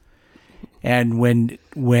truth." And when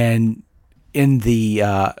in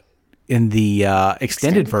the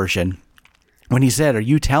extended version, when he said, "Are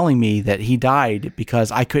you telling me that he died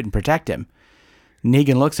because I couldn't protect him?"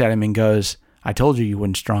 Negan looks at him and goes, "I told you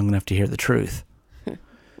weren't strong enough to hear the truth."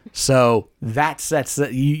 So that sets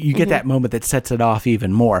you get that moment that sets it off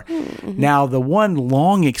even more. Mm-hmm. Now, the one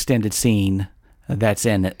long extended scene that's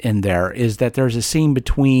in there is that there's a scene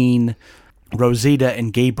between Rosita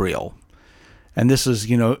and Gabriel. And this is,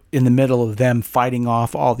 in the middle of them fighting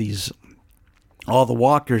off all the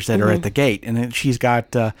walkers that are at the gate. And then she's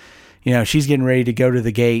got, she's getting ready to go to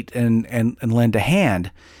the gate and lend a hand.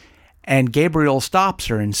 And Gabriel stops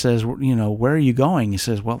her and says, "Where are you going?" He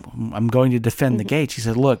says, "Well, I'm going to defend the gate." She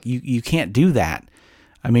said, "Look, you can't do that.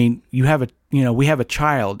 I mean, we have a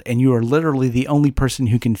child, and you are literally the only person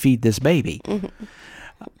who can feed this baby." Mm-hmm.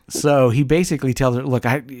 So he basically tells her, "Look,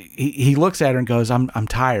 he looks at her and goes, I'm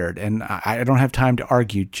tired, and I don't have time to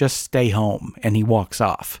argue. Just stay home." And he walks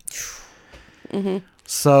off. Mm-hmm.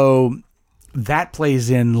 So that plays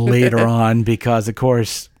in later on because, of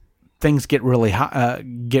course, things get really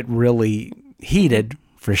heated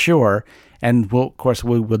for sure. And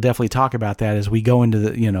we will definitely talk about that as we go into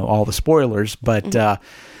the all the spoilers. But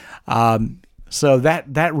so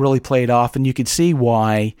that really played off, and you could see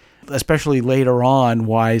why, especially later on,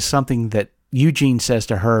 why something that Eugene says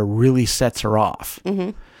to her really sets her off.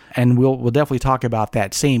 Mm-hmm. And we'll definitely talk about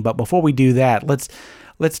that scene. But before we do that,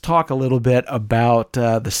 let's talk a little bit about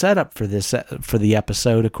the setup for the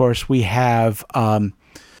episode. Of course, we have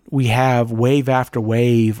wave after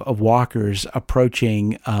wave of walkers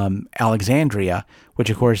approaching Alexandria, which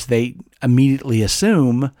of course they immediately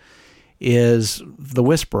assume is the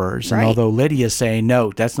Whisperers. Right. And although Lydia's saying,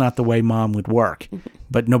 "No, that's not the way Mom would work,"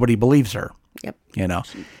 but nobody believes her. Yep.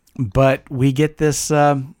 But we get this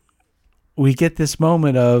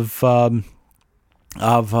moment of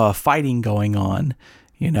fighting going on,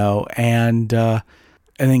 and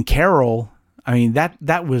then Carol. I mean,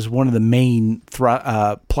 that was one of the main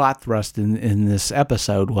plot thrusts in this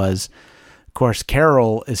episode was, of course,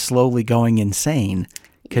 Carol is slowly going insane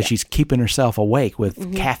because she's keeping herself awake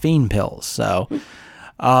with caffeine pills. So,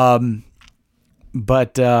 but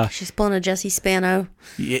she's pulling a Jesse Spano.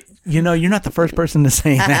 You're not the first person to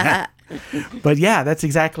say that. But yeah, that's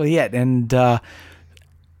exactly it. And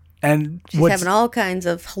And she's having all kinds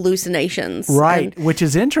of hallucinations. Right, which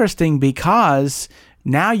is interesting because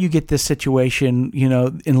now you get this situation,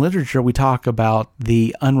 in literature we talk about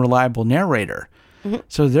the unreliable narrator.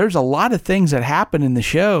 So there's a lot of things that happen in the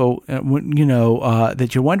show,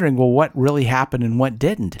 that you're wondering, well, what really happened and what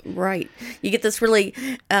didn't. Right. You get this really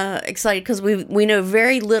excited because we know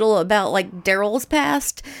very little about like Daryl's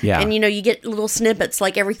past. Yeah. And, you get little snippets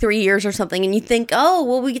like every 3 years or something. And you think, oh,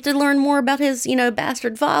 well, we get to learn more about his,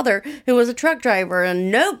 bastard father who was a truck driver.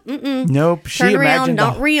 And nope. Nope. Turn around,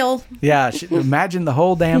 not real. Yeah. Imagine the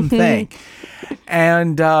whole damn thing.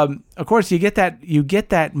 And of course, you get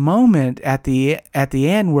that moment at the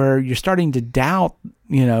end where you're starting to doubt,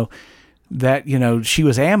 that she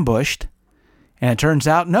was ambushed, and it turns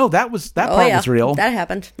out no, that was real. That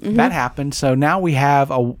happened. Mm-hmm. That happened. So now we have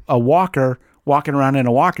a walker walking around in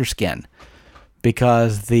a walker skin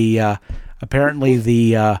because apparently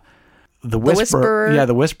the whisperer,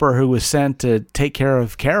 the whisperer who was sent to take care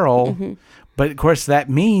of Carol, but of course that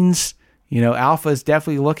means Alpha is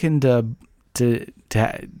definitely looking to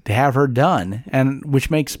have her done, and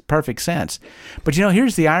which makes perfect sense. But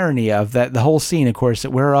here's the irony of that, the whole scene, of course,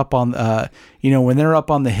 that we're up on when they're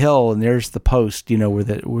up on the hill and there's the post, where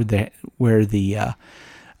the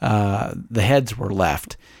heads were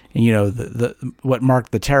left, and the what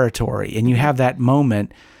marked the territory, and you have that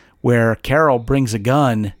moment where Carol brings a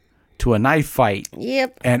gun to a knife fight.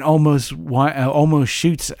 Yep. And almost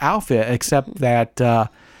shoots Alpha, except that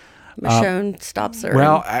Michonne stops her.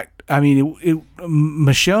 Well, Michonne,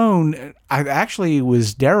 it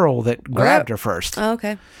was Daryl that grabbed her first. Oh,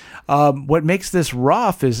 okay. What makes this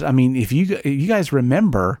rough is, if you guys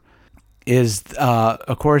remember, is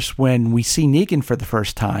of course when we see Negan for the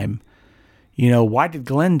first time, why did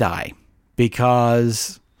Glenn die?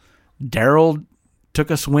 Because Daryl took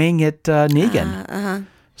a swing at Negan.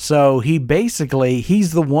 So he's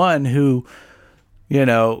the one who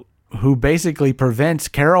basically prevents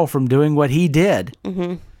Carol from doing what he did.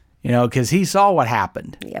 Mm-hmm. Because he saw what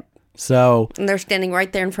happened. Yep. So. And they're standing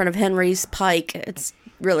right there in front of Henry's pike. It's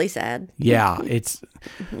really sad. Yeah, it's.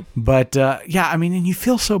 But and you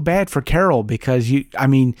feel so bad for Carol because you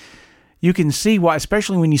can see why,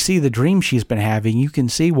 especially when you see the dream she's been having. You can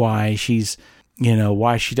see why she's,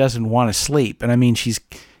 why she doesn't want to sleep, and she's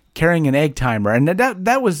carrying an egg timer, and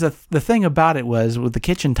that was the thing about it was with the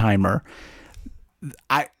kitchen timer.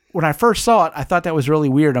 When I first saw it, I thought that was really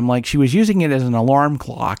weird. I'm like, she was using it as an alarm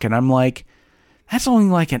clock, and I'm like, that's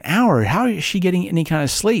only like an hour. How is she getting any kind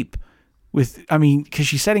of sleep? Because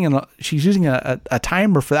she's using a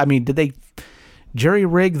timer for that. Did they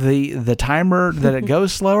jury-rig the timer that it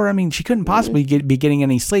goes slower? she couldn't possibly be getting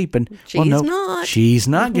any sleep, and she's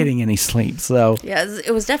not getting any sleep. So yeah,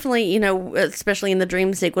 it was definitely especially in the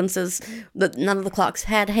dream sequences that none of the clocks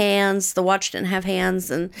had hands. The watch didn't have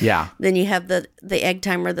hands, and then you have the egg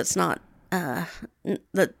timer that's not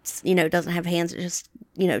doesn't have hands. It just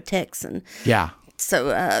ticks, and So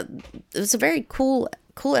it was a very cool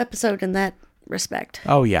episode in that respect.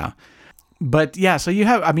 Oh yeah. But yeah, so you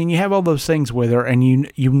have all those things with her, and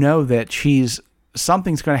you know that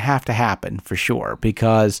something's going to have to happen for sure,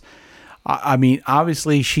 because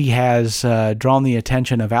obviously she has drawn the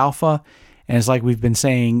attention of Alpha, and it's like we've been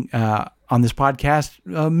saying on this podcast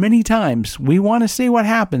many times, we want to see what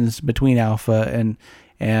happens between Alpha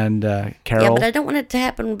and Carol. Yeah, but I don't want it to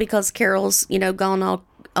happen because Carol's gone all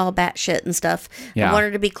batshit and stuff. Yeah. I want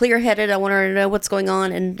her to be clear-headed. I want her to know what's going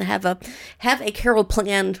on and have a Carol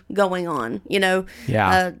plan going on.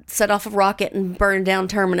 Set off a rocket and burn down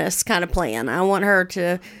Terminus kind of plan. I want her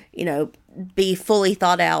to be fully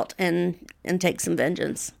thought out and take some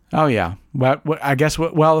vengeance. Oh yeah. Well, I guess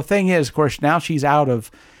the thing is, of course, now she's out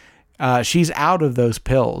of those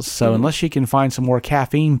pills. So unless she can find some more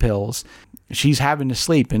caffeine pills, she's having to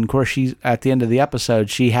sleep. And of course, she's at the end of the episode,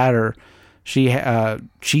 she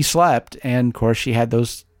slept, and of course she had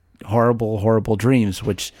those horrible dreams,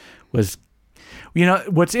 which was,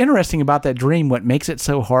 what's interesting about that dream, what makes it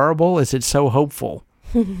so horrible is it's so hopeful.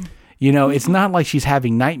 It's not like she's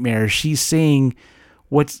having nightmares. She's seeing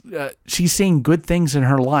good things in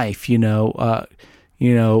her life,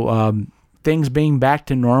 things being back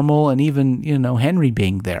to normal, and even, Henry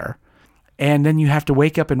being there. And then you have to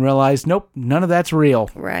wake up and realize, nope, none of that's real.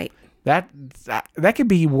 Right. That could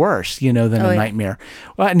be worse, than a nightmare.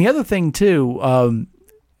 Well, and the other thing too,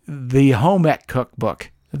 the home ec cookbook,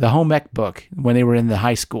 the home ec book, when they were in the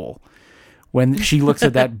high school, when she looks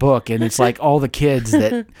at that book and it's like all the kids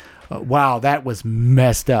that, wow, that was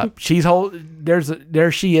messed up.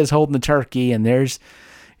 There she is holding the turkey, and there's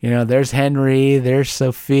Henry, there's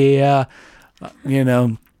Sophia,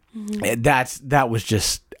 that was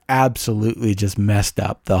just absolutely just messed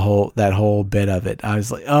up that whole bit of it. I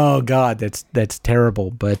was like, oh God, that's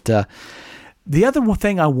terrible. But the other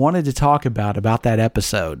thing I wanted to talk about that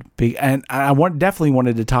episode, and definitely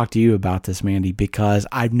wanted to talk to you about this, Mandy, because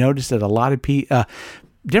I've noticed that a lot of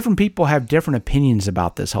different people have different opinions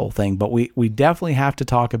about this whole thing, but we definitely have to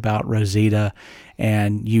talk about Rosita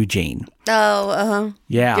and Eugene. Oh,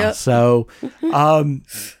 yeah. Yep. So,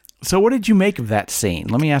 so what did you make of that scene?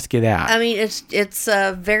 Let me ask you that. I mean, it's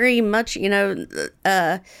very much,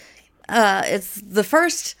 it's the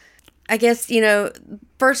first, I guess,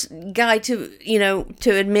 first guy to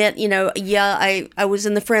admit, yeah, I was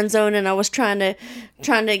in the friend zone and I was trying to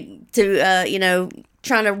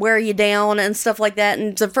wear you down and stuff like that. And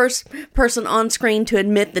it's the first person on screen to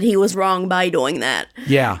admit that he was wrong by doing that.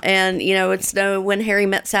 Yeah. And, it's no When Harry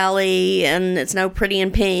Met Sally, and it's no Pretty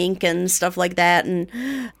in Pink and stuff like that. And,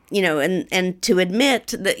 and to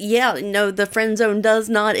admit that, yeah, no, the friend zone does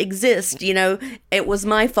not exist. It was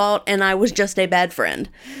my fault and I was just a bad friend.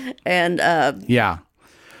 And, yeah.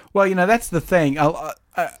 Well, that's the thing.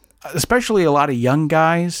 Especially a lot of young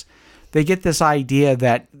guys, they get this idea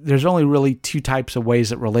that there's only really two types of ways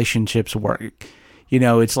that relationships work.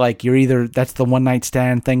 It's like that's the one night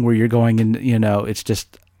stand thing where you're going and, it's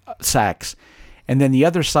just sex. And then the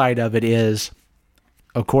other side of it is,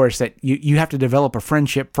 of course, that you have to develop a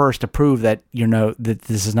friendship first to prove that, that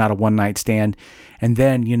this is not a one night stand. And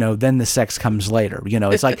then, then the sex comes later.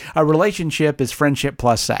 It's like a relationship is friendship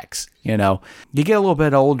plus sex. You get a little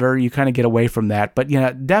bit older, you kind of get away from that. But,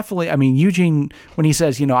 definitely, I mean, Eugene, when he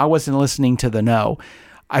says, I wasn't listening to the no,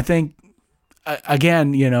 I think,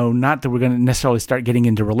 again, not that we're going to necessarily start getting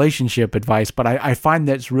into relationship advice, but I find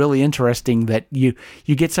that it's really interesting that you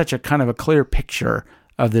get such a kind of a clear picture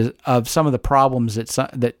of some of the problems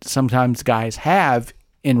that sometimes guys have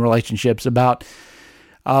in relationships about,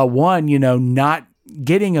 one, not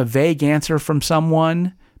getting a vague answer from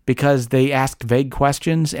someone because they ask vague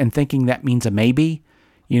questions and thinking that means a maybe.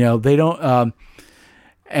 They don't,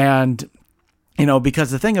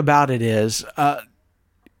 because the thing about it is,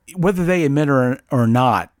 whether they admit or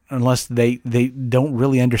not, unless they don't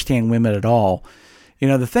really understand women at all,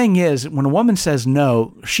 the thing is, when a woman says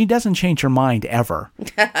no, she doesn't change her mind ever.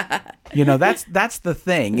 That's the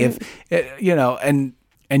thing. If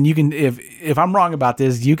and you can, if I'm wrong about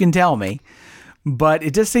this, you can tell me. But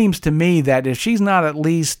it just seems to me that if she's not at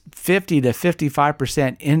least 50 to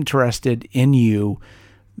 55% interested in you,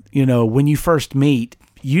 when you first meet,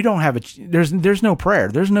 you don't have there's no prayer.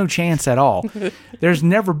 There's no chance at all. There's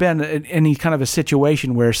never been any kind of a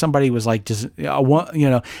situation where somebody was like, just,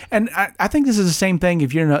 and I think this is the same thing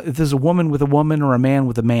if there's a woman with a woman or a man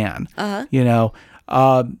with a man,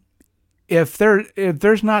 if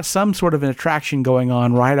there's not some sort of an attraction going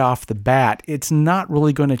on right off the bat, it's not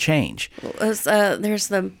really going to change. There's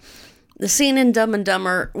the scene in Dumb and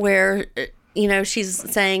Dumber where, she's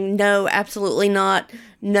saying, no, absolutely not.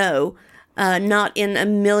 No. Not in a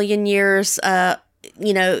million years,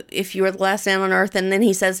 if you were the last man on earth. And then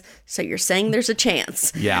he says, so you're saying there's a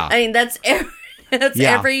chance. Yeah. I mean, that's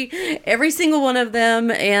every single one of them.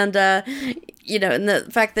 And, and the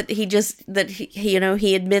fact that he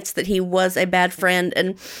admits that he was a bad friend.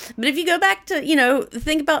 But if you go back to,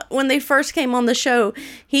 think about when they first came on the show,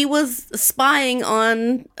 he was spying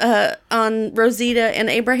on Rosita and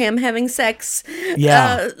Abraham having sex.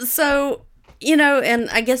 Yeah.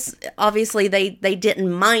 And I guess obviously they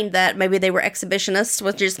didn't mind that. Maybe they were exhibitionists,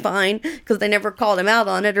 which is fine because they never called him out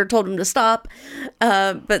on it or told him to stop.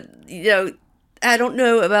 But I don't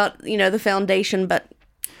know about the foundation, but.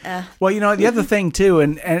 Well, the other thing too,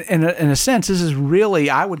 and in a sense, this is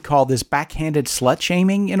really, I would call this backhanded slut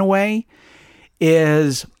shaming in a way.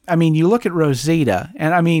 Is, I mean, you look at Rosita,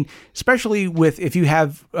 and I mean, especially if you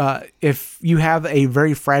have a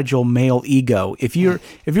very fragile male ego, if you're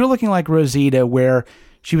looking like Rosita, where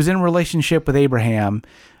she was in a relationship with Abraham,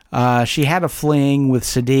 she had a fling with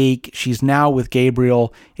Sadiq, she's now with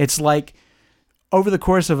Gabriel. It's like over the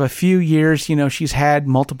course of a few years, she's had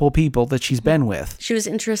multiple people that she's been with. She was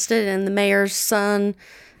interested in the mayor's son.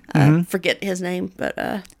 Forget his name,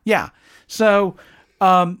 but yeah. So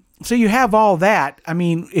you have all that. I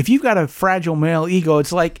mean, if you've got a fragile male ego,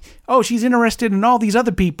 it's like, oh, she's interested in all these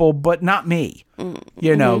other people, but not me.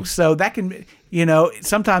 So that can,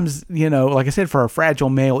 sometimes, like I said, for a fragile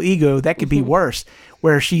male ego, that could be worse,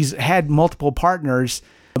 where she's had multiple partners.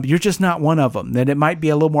 You're just not one of them. Then it might be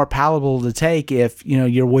a little more palatable to take if,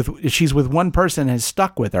 if she's with one person and has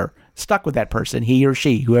stuck with that person, he or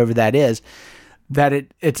she, whoever that is. That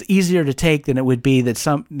it's easier to take than it would be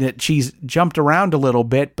that she's jumped around a little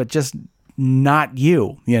bit, but just not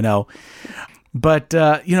you. But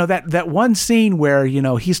that one scene where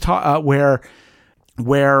he's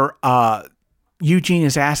where Eugene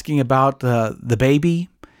is asking about the baby,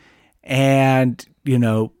 and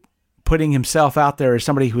putting himself out there as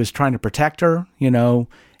somebody who is trying to protect her,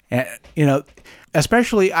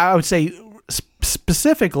 especially I would say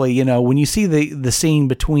specifically, when you see the scene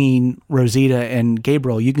between Rosita and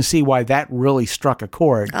Gabriel, you can see why that really struck a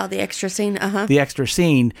chord. Oh, the extra scene, The extra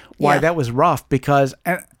scene, why that was rough, because,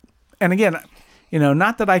 and again,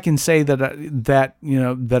 not that I can say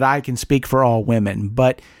that I can speak for all women,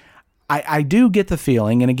 but I do get the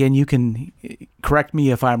feeling, and again, you can correct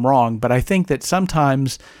me if I'm wrong, but I think that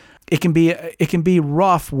sometimes it can be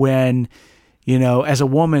rough when, as a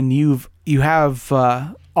woman, you have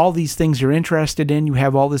all these things you're interested in, you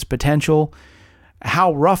have all this potential.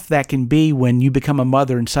 How rough that can be when you become a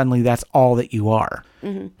mother and suddenly that's all that you are.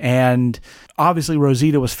 Mm-hmm. And obviously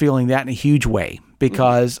Rosita was feeling that in a huge way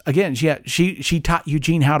because, again, she taught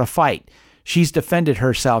Eugene how to fight. She's defended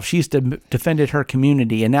herself. She's defended her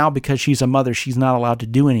community. And now because she's a mother, she's not allowed to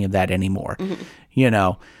do any of that anymore,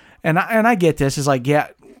 And I get this. It's like,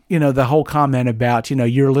 the whole comment about,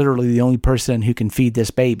 you're literally the only person who can feed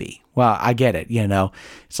this baby. Well, I get it,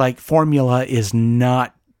 It's like formula is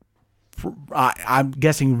not, I'm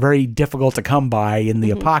guessing, very difficult to come by in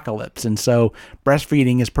the apocalypse. And so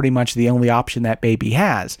breastfeeding is pretty much the only option that baby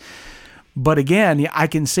has. But again, I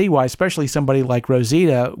can see why, especially somebody like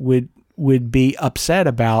Rosita would be upset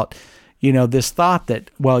about, this thought that,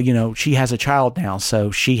 well, she has a child now,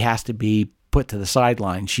 so she has to be put to the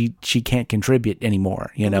sideline. She can't contribute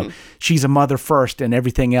anymore. She's a mother first, and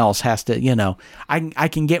everything else has to. I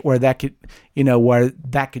can get where that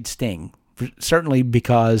could sting. Certainly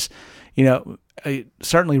because,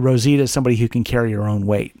 certainly Rosita is somebody who can carry her own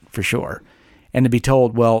weight for sure, and to be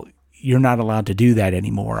told, well, you're not allowed to do that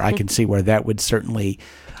anymore. I can see where that would certainly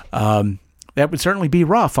be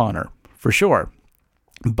rough on her for sure.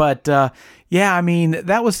 But that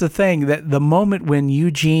was the thing, that the moment when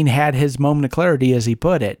Eugene had his moment of clarity, as he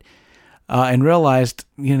put it, and realized,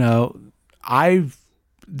 I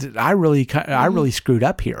really screwed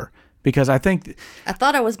up here, because I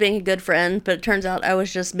thought I was being a good friend, but it turns out I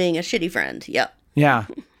was just being a shitty friend. Yep. Yeah.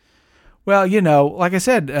 Well, like I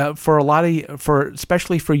said,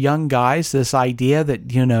 especially for young guys, this idea that,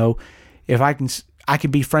 if I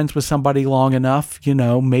can be friends with somebody long enough,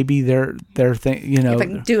 maybe they're thing, if I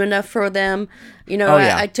can do enough for them,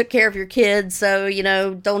 I took care of your kids, so,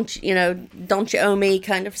 don't you owe me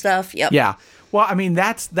kind of stuff. Yep. Yeah. Well, I mean,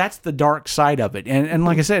 that's the dark side of it. And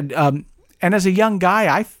like I said, and as a young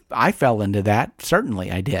guy, I fell into that.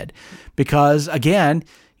 Certainly I did, because again,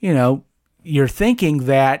 you're thinking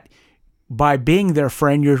that by being their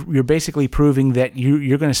friend, you're basically proving that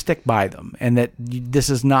you're going to stick by them, and that this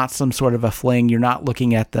is not some sort of a fling. You're not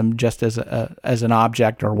looking at them just as an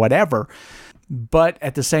object or whatever. But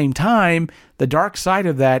at the same time, the dark side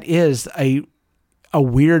of that is a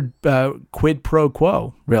weird quid pro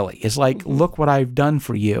quo. Really, it's like, look what I've done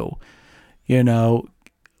for you.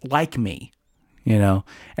 Like me. And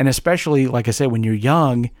especially, like I said, when you're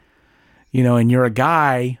young, and you're a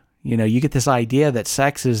guy, you get this idea that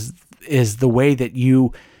sex is the way that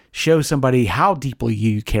you show somebody how deeply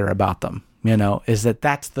you care about them. Is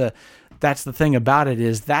that's the thing about it,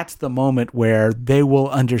 is that's the moment where they will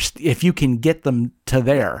understand. If you can get them to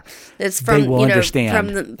there, they will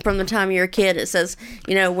understand. From the time you're a kid, it says,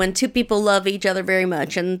 when two people love each other very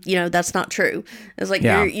much, and that's not true. It's like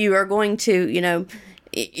you are going to,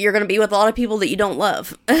 you're going to be with a lot of people that you don't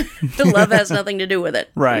love. The love has nothing to do with it.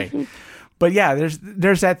 Right. But yeah,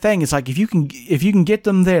 there's that thing. It's like, if you can get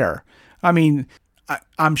them there. I mean,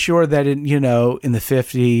 I'm sure that in the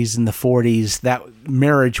 50s and the 40s, that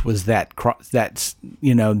marriage was that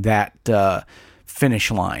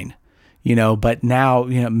finish line. But now,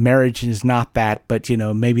 marriage is not that, but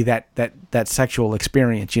maybe that sexual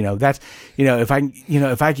experience, that's, if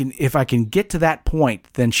I can get to that point,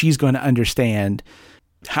 then she's going to understand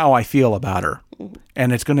how I feel about her,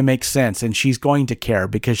 and it's going to make sense, and she's going to care,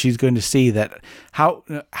 because she's going to see that how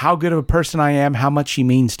good of a person I am, how much she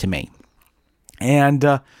means to me.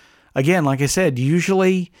 And again, like I said,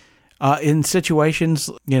 usually in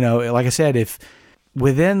situations, like I said, if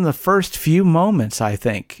within the first few moments, I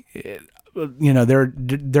think, there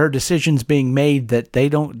are decisions being made that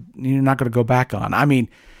you're not going to go back on. I mean,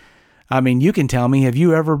 you can tell me, have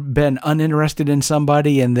you ever been uninterested in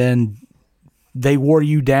somebody and then they wore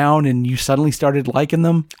you down and you suddenly started liking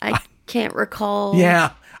them? I can't recall.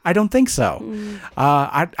 Yeah, I don't think so.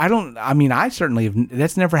 I certainly have.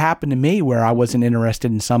 That's never happened to me, where I wasn't interested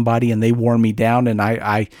in somebody and they wore me down and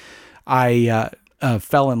I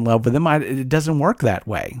fell in love with them. It doesn't work that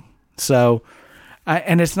way. So,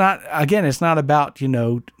 And it's not about,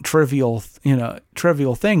 trivial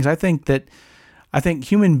things. I think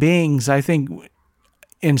human beings,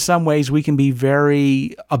 in some ways we can be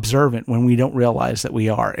very observant when we don't realize that we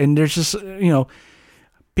are. And there's just,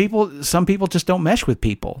 some people just don't mesh with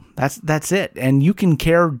people. That's it. And you can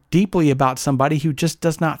care deeply about somebody who just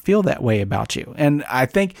does not feel that way about you. And I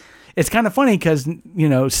think it's kind of funny because,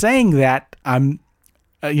 saying that,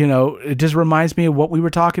 it just reminds me of what we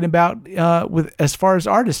were talking about with as far as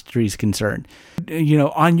artistry is concerned.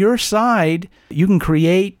 On your side, you can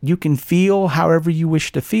create, you can feel however you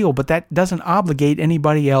wish to feel, but that doesn't obligate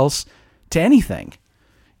anybody else to anything.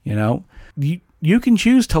 You can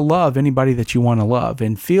choose to love anybody that you want to love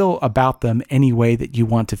and feel about them any way that you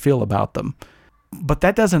want to feel about them. But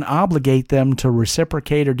that doesn't obligate them to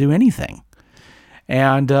reciprocate or do anything.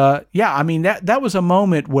 And that was a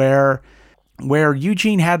moment where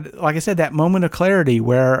Eugene had, like I said, that moment of clarity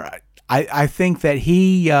where I think that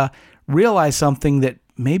he realized something that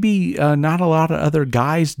maybe not a lot of other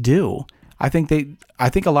guys do. I think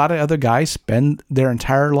a lot of other guys spend their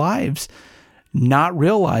entire lives not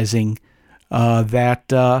realizing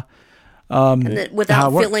that and that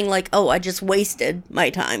without feeling like, oh, I just wasted my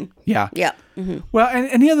time. Yeah. Yeah. Mm-hmm. Well,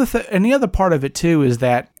 and the other part of it too is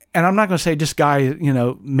that, and I'm not going to say just guys,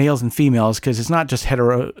 males and females, because it's not just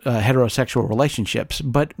heterosexual relationships.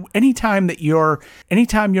 But anytime you're in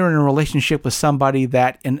a relationship with somebody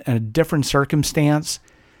that in a different circumstance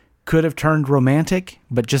could have turned romantic,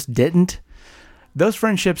 but just didn't, those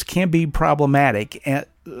friendships can be problematic. And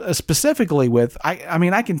specifically with,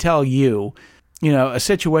 I can tell you, a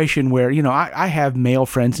situation where, I have male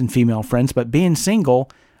friends and female friends, but being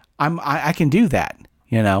single, I can do that,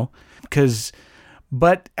 because.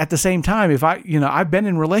 But at the same time, if I've been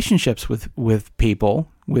in relationships with people,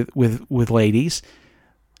 with ladies,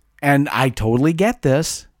 and I totally get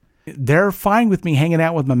this. They're fine with me hanging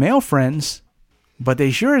out with my male friends, but they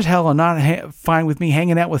sure as hell are not fine with me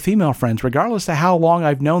hanging out with female friends, regardless of how long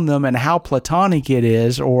I've known them and how platonic it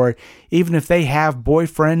is, or even if they have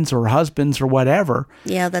boyfriends or husbands or whatever.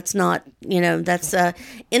 Yeah, that's not, that's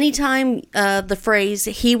anytime the phrase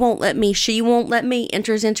he won't let me, she won't let me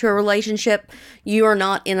enters into a relationship, you are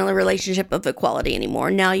not in a relationship of equality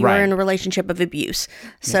anymore. Now you are in a relationship of abuse.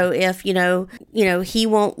 So if, he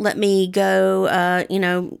won't let me go,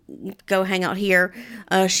 go hang out here,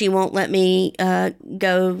 she won't let me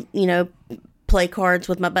go, play cards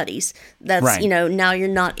with my buddies. That's, now you're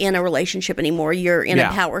not in a relationship anymore. You're in a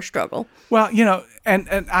power struggle. Well,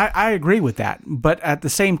 and I agree with that. But at the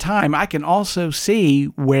same time, I can also see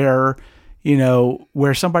where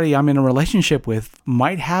somebody I'm in a relationship with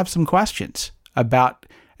might have some questions about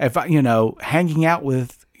if hanging out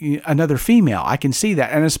with another female. I can see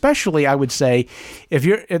that. And especially I would say if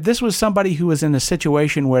this was somebody who was in a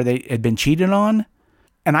situation where they had been cheated on,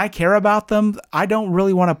 and I care about them, I don't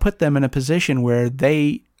really want to put them in a position where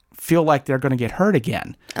they feel like they're going to get hurt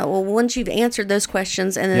again. Oh, well, once you've answered those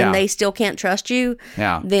questions and then they still can't trust you,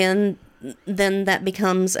 then that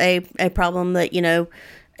becomes a problem that,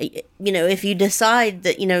 if you decide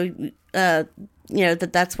that,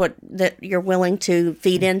 that's what, that you're willing to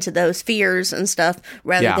feed into those fears and stuff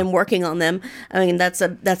rather than working on them. I mean, that's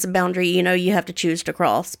a boundary, you have to choose to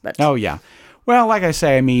cross. But oh, yeah. Well, like I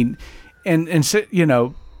say, I mean, and so,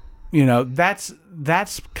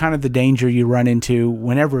 that's kind of the danger you run into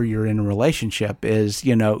whenever you're in a relationship is,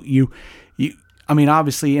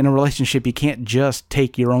 obviously in a relationship, you can't just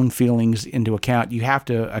take your own feelings into account. You have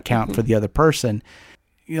to account for the other person.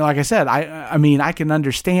 Like I said, I can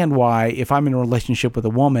understand why if I'm in a relationship with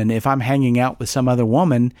a woman, if I'm hanging out with some other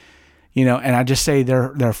woman, and I just say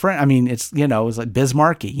they're friend. I mean, it's like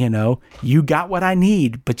Bismarcky, you got what I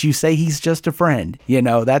need, but you say he's just a friend,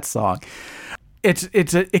 that song.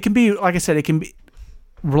 It can be, like I said,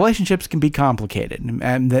 relationships can be complicated,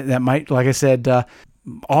 and that might, like I said,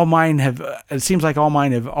 it seems like all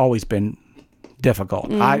mine have always been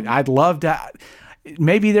difficult. I'd love to,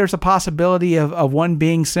 maybe there's a possibility of one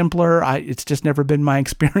being simpler. It's just never been my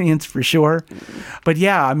experience for sure. But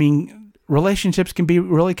yeah, I mean, relationships can be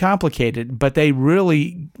really complicated, but they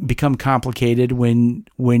really become complicated when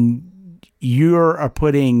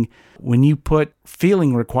you put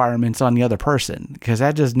feeling requirements on the other person, because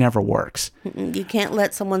that just never works. You can't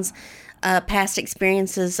let someone's past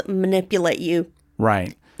experiences manipulate you.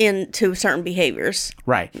 Right. Into certain behaviors.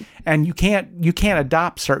 Right. And you can't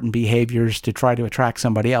adopt certain behaviors to try to attract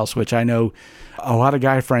somebody else, which I know a lot of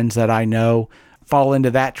guy friends that I know fall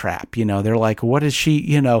into that trap. They're like, what is she,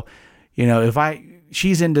 if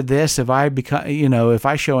she's into this, if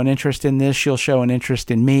I show an interest in this, she'll show an interest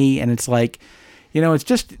in me. And it's like, it's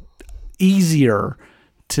just easier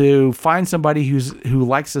to find somebody who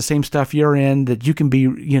likes the same stuff you're in, that you can be,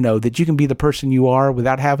 that you can be the person you are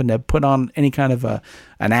without having to put on any kind of an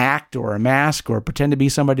act or a mask or pretend to be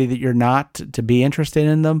somebody that you're not to be interested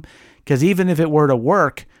in them. Because even if it were to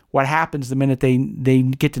work, what happens the minute they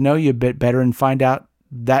get to know you a bit better and find out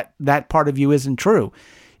that that part of you isn't true?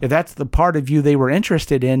 If that's the part of you they were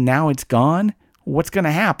interested in, now it's gone, what's going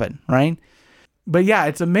to happen, right? But yeah,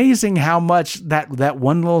 it's amazing how much that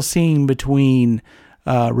one little scene between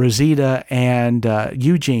Rosita and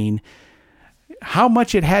Eugene, how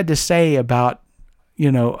much it had to say about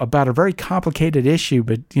a very complicated issue,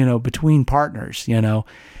 but between partners,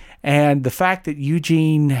 and the fact that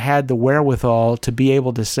Eugene had the wherewithal to be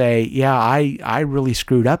able to say, yeah, I really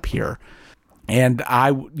screwed up here, and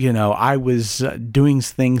I was doing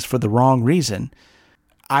things for the wrong reason.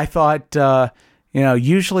 I thought,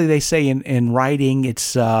 usually they say in writing,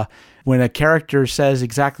 it's when a character says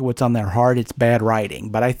exactly what's on their heart, it's bad writing.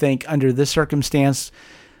 But I think under this circumstance,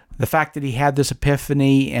 the fact that he had this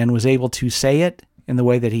epiphany and was able to say it in the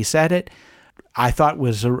way that he said it, I thought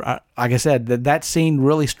was, like I said, that scene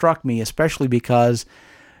really struck me, especially because,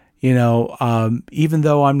 even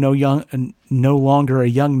though I'm no longer a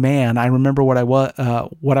young man, I remember what I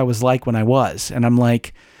was like when I was, and I'm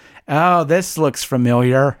like, oh, this looks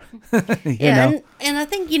familiar. And I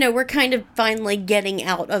think, we're kind of finally getting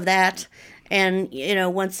out of that. And,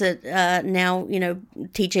 once it, now,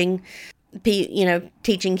 teaching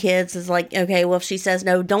kids is like, okay, well, if she says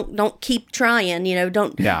no, don't keep trying,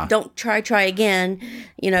 don't try again,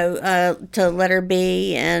 to let her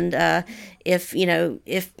be. And,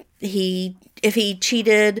 if he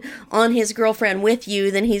cheated on his girlfriend with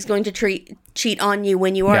you, then he's going to cheat on you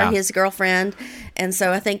when you are his girlfriend. And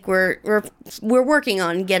so I think we're working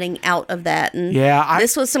on getting out of that. And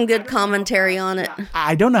this was some good commentary on it.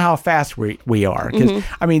 I don't know how fast we are, because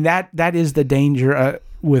I mean that is the danger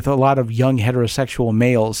with a lot of young heterosexual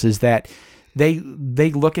males, is that they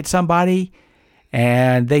look at somebody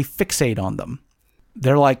and they fixate on them.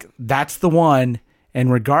 They're like, that's the one,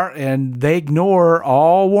 and they ignore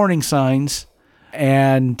all warning signs,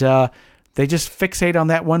 and they just fixate on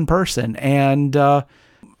that one person. And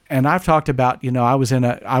I've talked about, I was in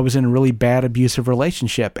a really bad abusive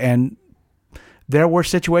relationship, and there were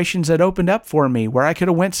situations that opened up for me where I could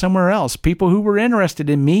have went somewhere else. People who were interested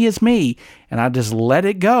in me as me, and I just let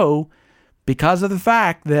it go because of the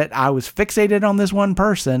fact that I was fixated on this one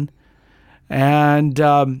person. And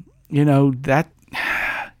that.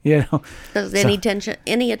 Because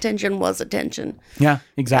any attention was attention. Yeah,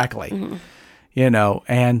 exactly.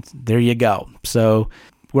 And there you go. So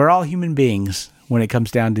we're all human beings when it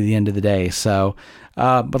comes down to the end of the day. So,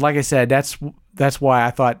 but like I said, that's why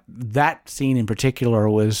I thought that scene in particular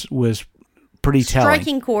was pretty telling.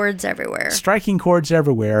 Striking chords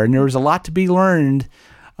everywhere. And there was a lot to be learned.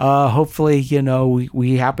 Hopefully,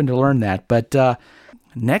 we happen to learn that. But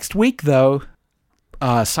next week, though,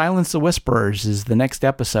 Silence the Whisperers is the next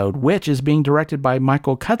episode, which is being directed by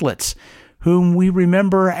Michael Cudlitz, whom we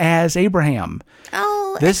remember as Abraham.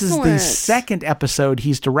 Oh, this excellent. is the second episode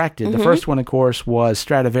he's directed. The first one, of course, was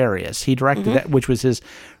Stradivarius. He directed that, which was his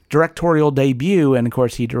directorial debut, and of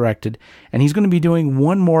course he directed. And he's going to be doing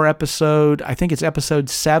one more episode. I think it's episode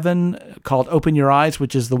 7, called Open Your Eyes,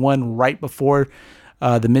 which is the one right before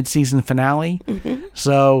the mid-season finale.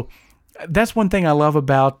 So that's one thing I love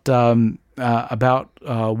about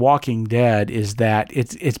Walking Dead, is that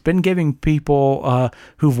it's been giving people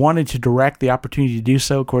who've wanted to direct the opportunity to do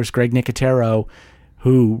so. Of course, Greg Nicotero,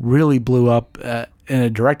 who really blew up in a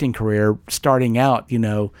directing career starting out,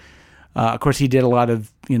 of course he did a lot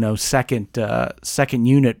of second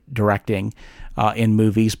unit directing in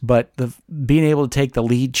movies, but being able to take the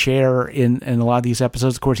lead chair in a lot of these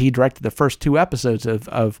episodes. Of course, he directed the first 2 episodes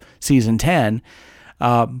of season 10.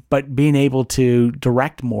 But being able to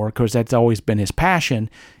direct more, because that's always been his passion,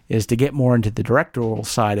 is to get more into the directorial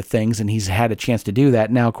side of things, and he's had a chance to do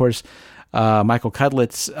that. Now, of course, Michael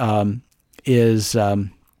Cudlitz is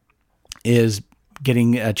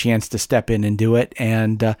getting a chance to step in and do it,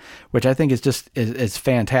 and which I think is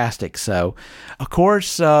fantastic. So, of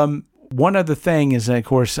course, one other thing is, of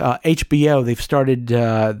course, HBO, they've started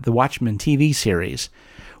the WATCHMAN TV series,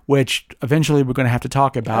 which eventually we're going to have to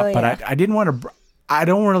talk about, but I didn't want to... I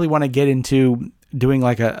don't really want to get into doing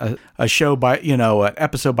like a show by, an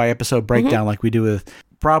episode by episode breakdown like we do with.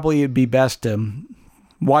 Probably it'd be best to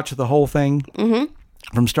watch the whole thing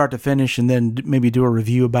from start to finish, and then maybe do a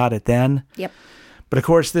review about it then. Yep. But of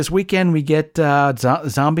course, this weekend we get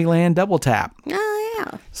Zombieland Double Tap. Oh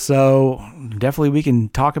yeah. So definitely we can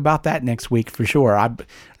talk about that next week for sure. Are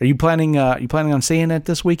you planning on seeing it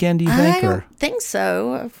this weekend? Do you think? I don't think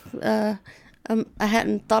so. I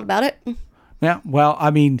hadn't thought about it. Yeah, well,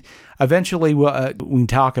 I mean, eventually we can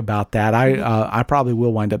talk about that. I probably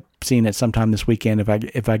will wind up seeing it sometime this weekend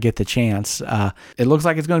if I get the chance. It looks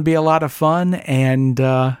like it's going to be a lot of fun, and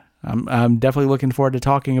I'm definitely looking forward to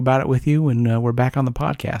talking about it with you when we're back on the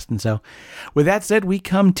podcast. And so, with that said, we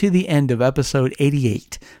come to the end of episode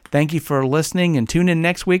 88. Thank you for listening, and tune in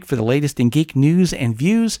next week for the latest in geek news and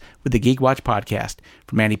views with the Geek Watch podcast.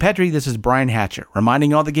 From Andy Petrie, this is Brian Hatcher,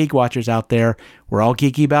 reminding all the Geek Watchers out there, we're all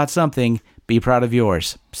geeky about something. Be proud of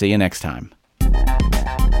yours. See you next time.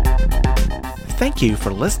 Thank you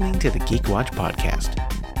for listening to the Geek Watch podcast.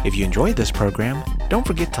 If you enjoyed this program, don't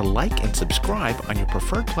forget to like and subscribe on your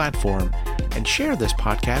preferred platform and share this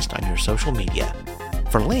podcast on your social media.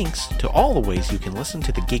 For links to all the ways you can listen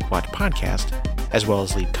to the Geek Watch podcast, as well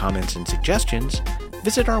as leave comments and suggestions,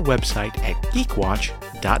 visit our website at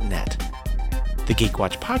geekwatch.net. The Geek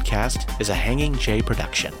Watch podcast is a Hanging J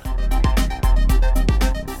production.